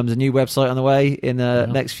 There's a new website on the way in the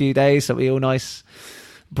next few days, so it'll be all nice,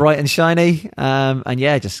 bright and shiny. And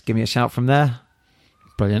just give me a shout from there.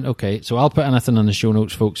 Brilliant. Okay, so I'll put anything in the show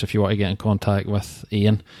notes, folks, if you want to get in contact with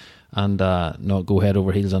Ian and not go head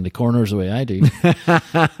over heels on the corners the way I do.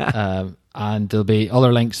 And there'll be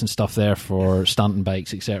other links and stuff there for Stanton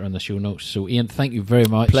bikes, etc. in the show notes. So Ian, thank you very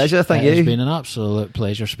much. Pleasure, thank you. It's been an absolute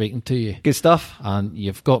pleasure speaking to you. Good stuff. And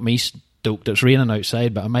you've got me stoked. It's raining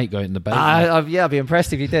outside, but I might go out in the bike. I'd be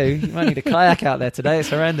impressed if you do. You might need a kayak out there today. It's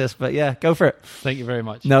horrendous, but go for it. Thank you very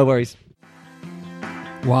much. No worries.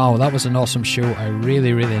 Wow, that was an awesome show. I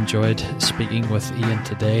really, really enjoyed speaking with Ian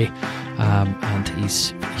today, and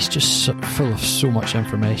he's just full of so much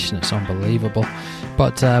information. It's unbelievable.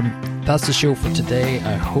 But that's the show for today.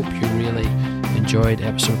 I hope you really enjoyed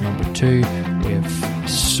episode number 2. We have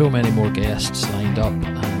so many more guests lined up,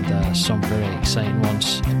 and some very exciting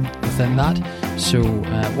ones within that. So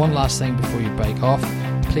one last thing before you bike off,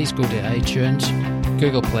 please go to iTunes,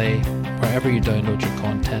 Google Play, wherever you download your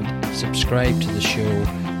content. Subscribe to the show,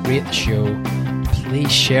 rate the show,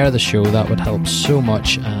 please share the show, that would help so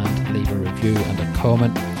much, and leave a review and a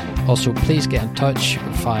comment. Also, please get in touch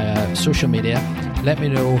via social media. Let me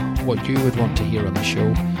know what you would want to hear on the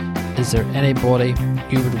show. Is there anybody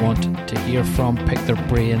you would want to hear from? Pick their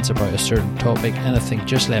brains about a certain topic, anything,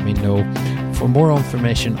 just let me know. For more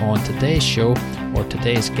information on today's show or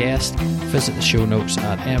today's guest, visit the show notes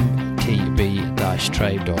at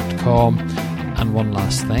mtb-tribe.com. And one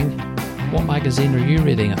last thing, what magazine are you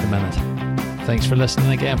reading at the minute? Thanks for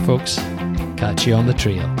listening again, folks. Catch you on the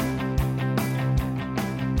trail.